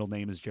Arnold's middle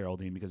name is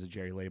Geraldine because of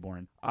Jerry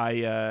Laybourne.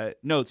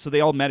 So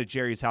they all met at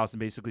Jerry's house and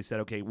basically said,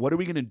 okay, what are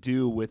we going to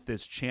do with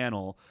this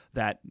channel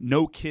that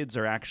no kids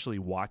are actually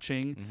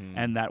watching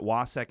and that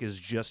Wasek is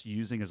just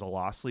using as a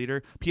loss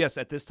leader? P.S.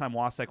 At this time,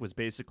 Wasek was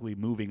basically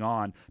moving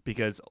on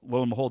because,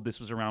 lo and behold, this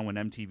was around when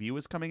MTV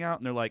was coming out,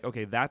 and they're like,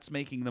 okay, that's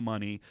making the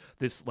money.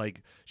 This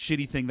like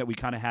shitty thing that we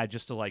kind of had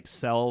just to like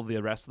sell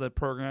the rest of the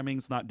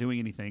programming's not doing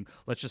anything.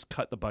 Let's just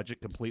cut the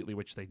budget completely,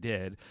 which they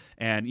did.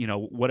 And,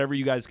 whatever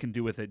you guys can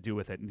do with it, do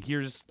with it. And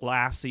here's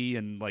Lassie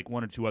and like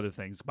 1 or 2 other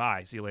things.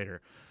 Bye. See you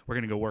later. We're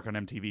going to go work on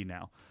MTV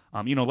now.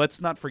 Let's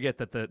not forget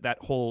that that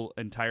whole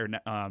entire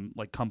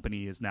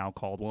company is now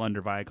called,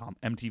 under Viacom,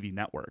 MTV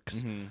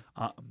Networks.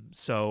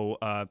 So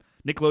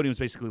Nickelodeon was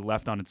basically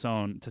left on its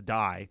own to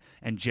die.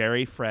 And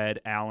Jerry,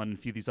 Fred, Alan, and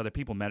a few of these other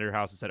people met at her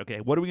house and said,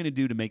 okay, what are we going to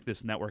do to make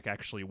this network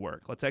actually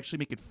work? Let's actually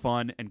make it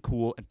fun and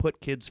cool and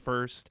put kids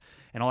first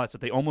and all that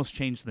stuff. They almost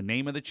changed the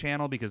name of the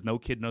channel because no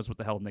kid knows what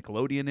the hell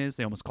Nickelodeon is.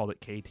 They almost called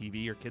it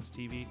KTV or Kids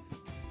TV.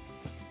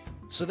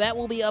 So that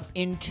will be up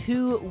in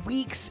 2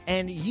 weeks,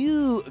 and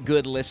you,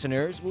 good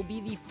listeners, will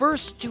be the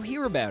first to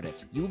hear about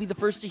it. You will be the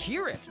first to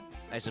hear it,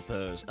 I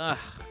suppose. Ugh,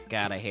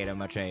 God, I hate how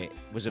much I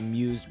was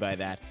amused by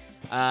that.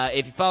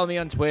 If you follow me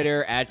on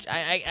Twitter,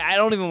 I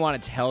don't even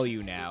want to tell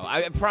you now.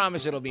 I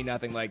promise it'll be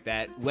nothing like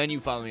that. When you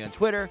follow me on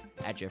Twitter,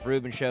 at Jeff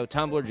Rubin Show,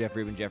 Tumblr,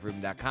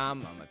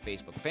 jeffrubin.com, on my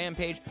Facebook fan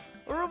page,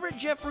 or over at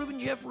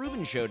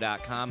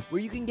jeffrubinshow.com,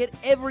 where you can get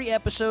every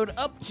episode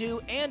up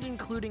to and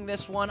including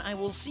this one. I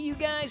will see you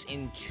guys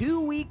in 2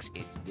 weeks.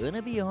 It's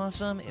gonna be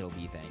awesome. It'll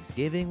be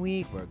Thanksgiving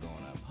week. We're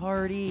going to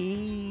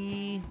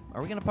party.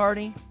 Are we gonna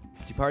party?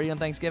 Do you party on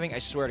Thanksgiving? I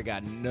swear to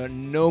God,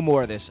 no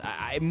more of this.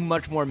 I'm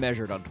much more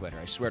measured on Twitter.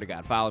 I swear to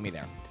God. Follow me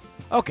there.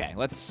 Okay,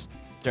 let's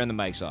turn the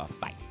mics off.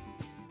 Bye.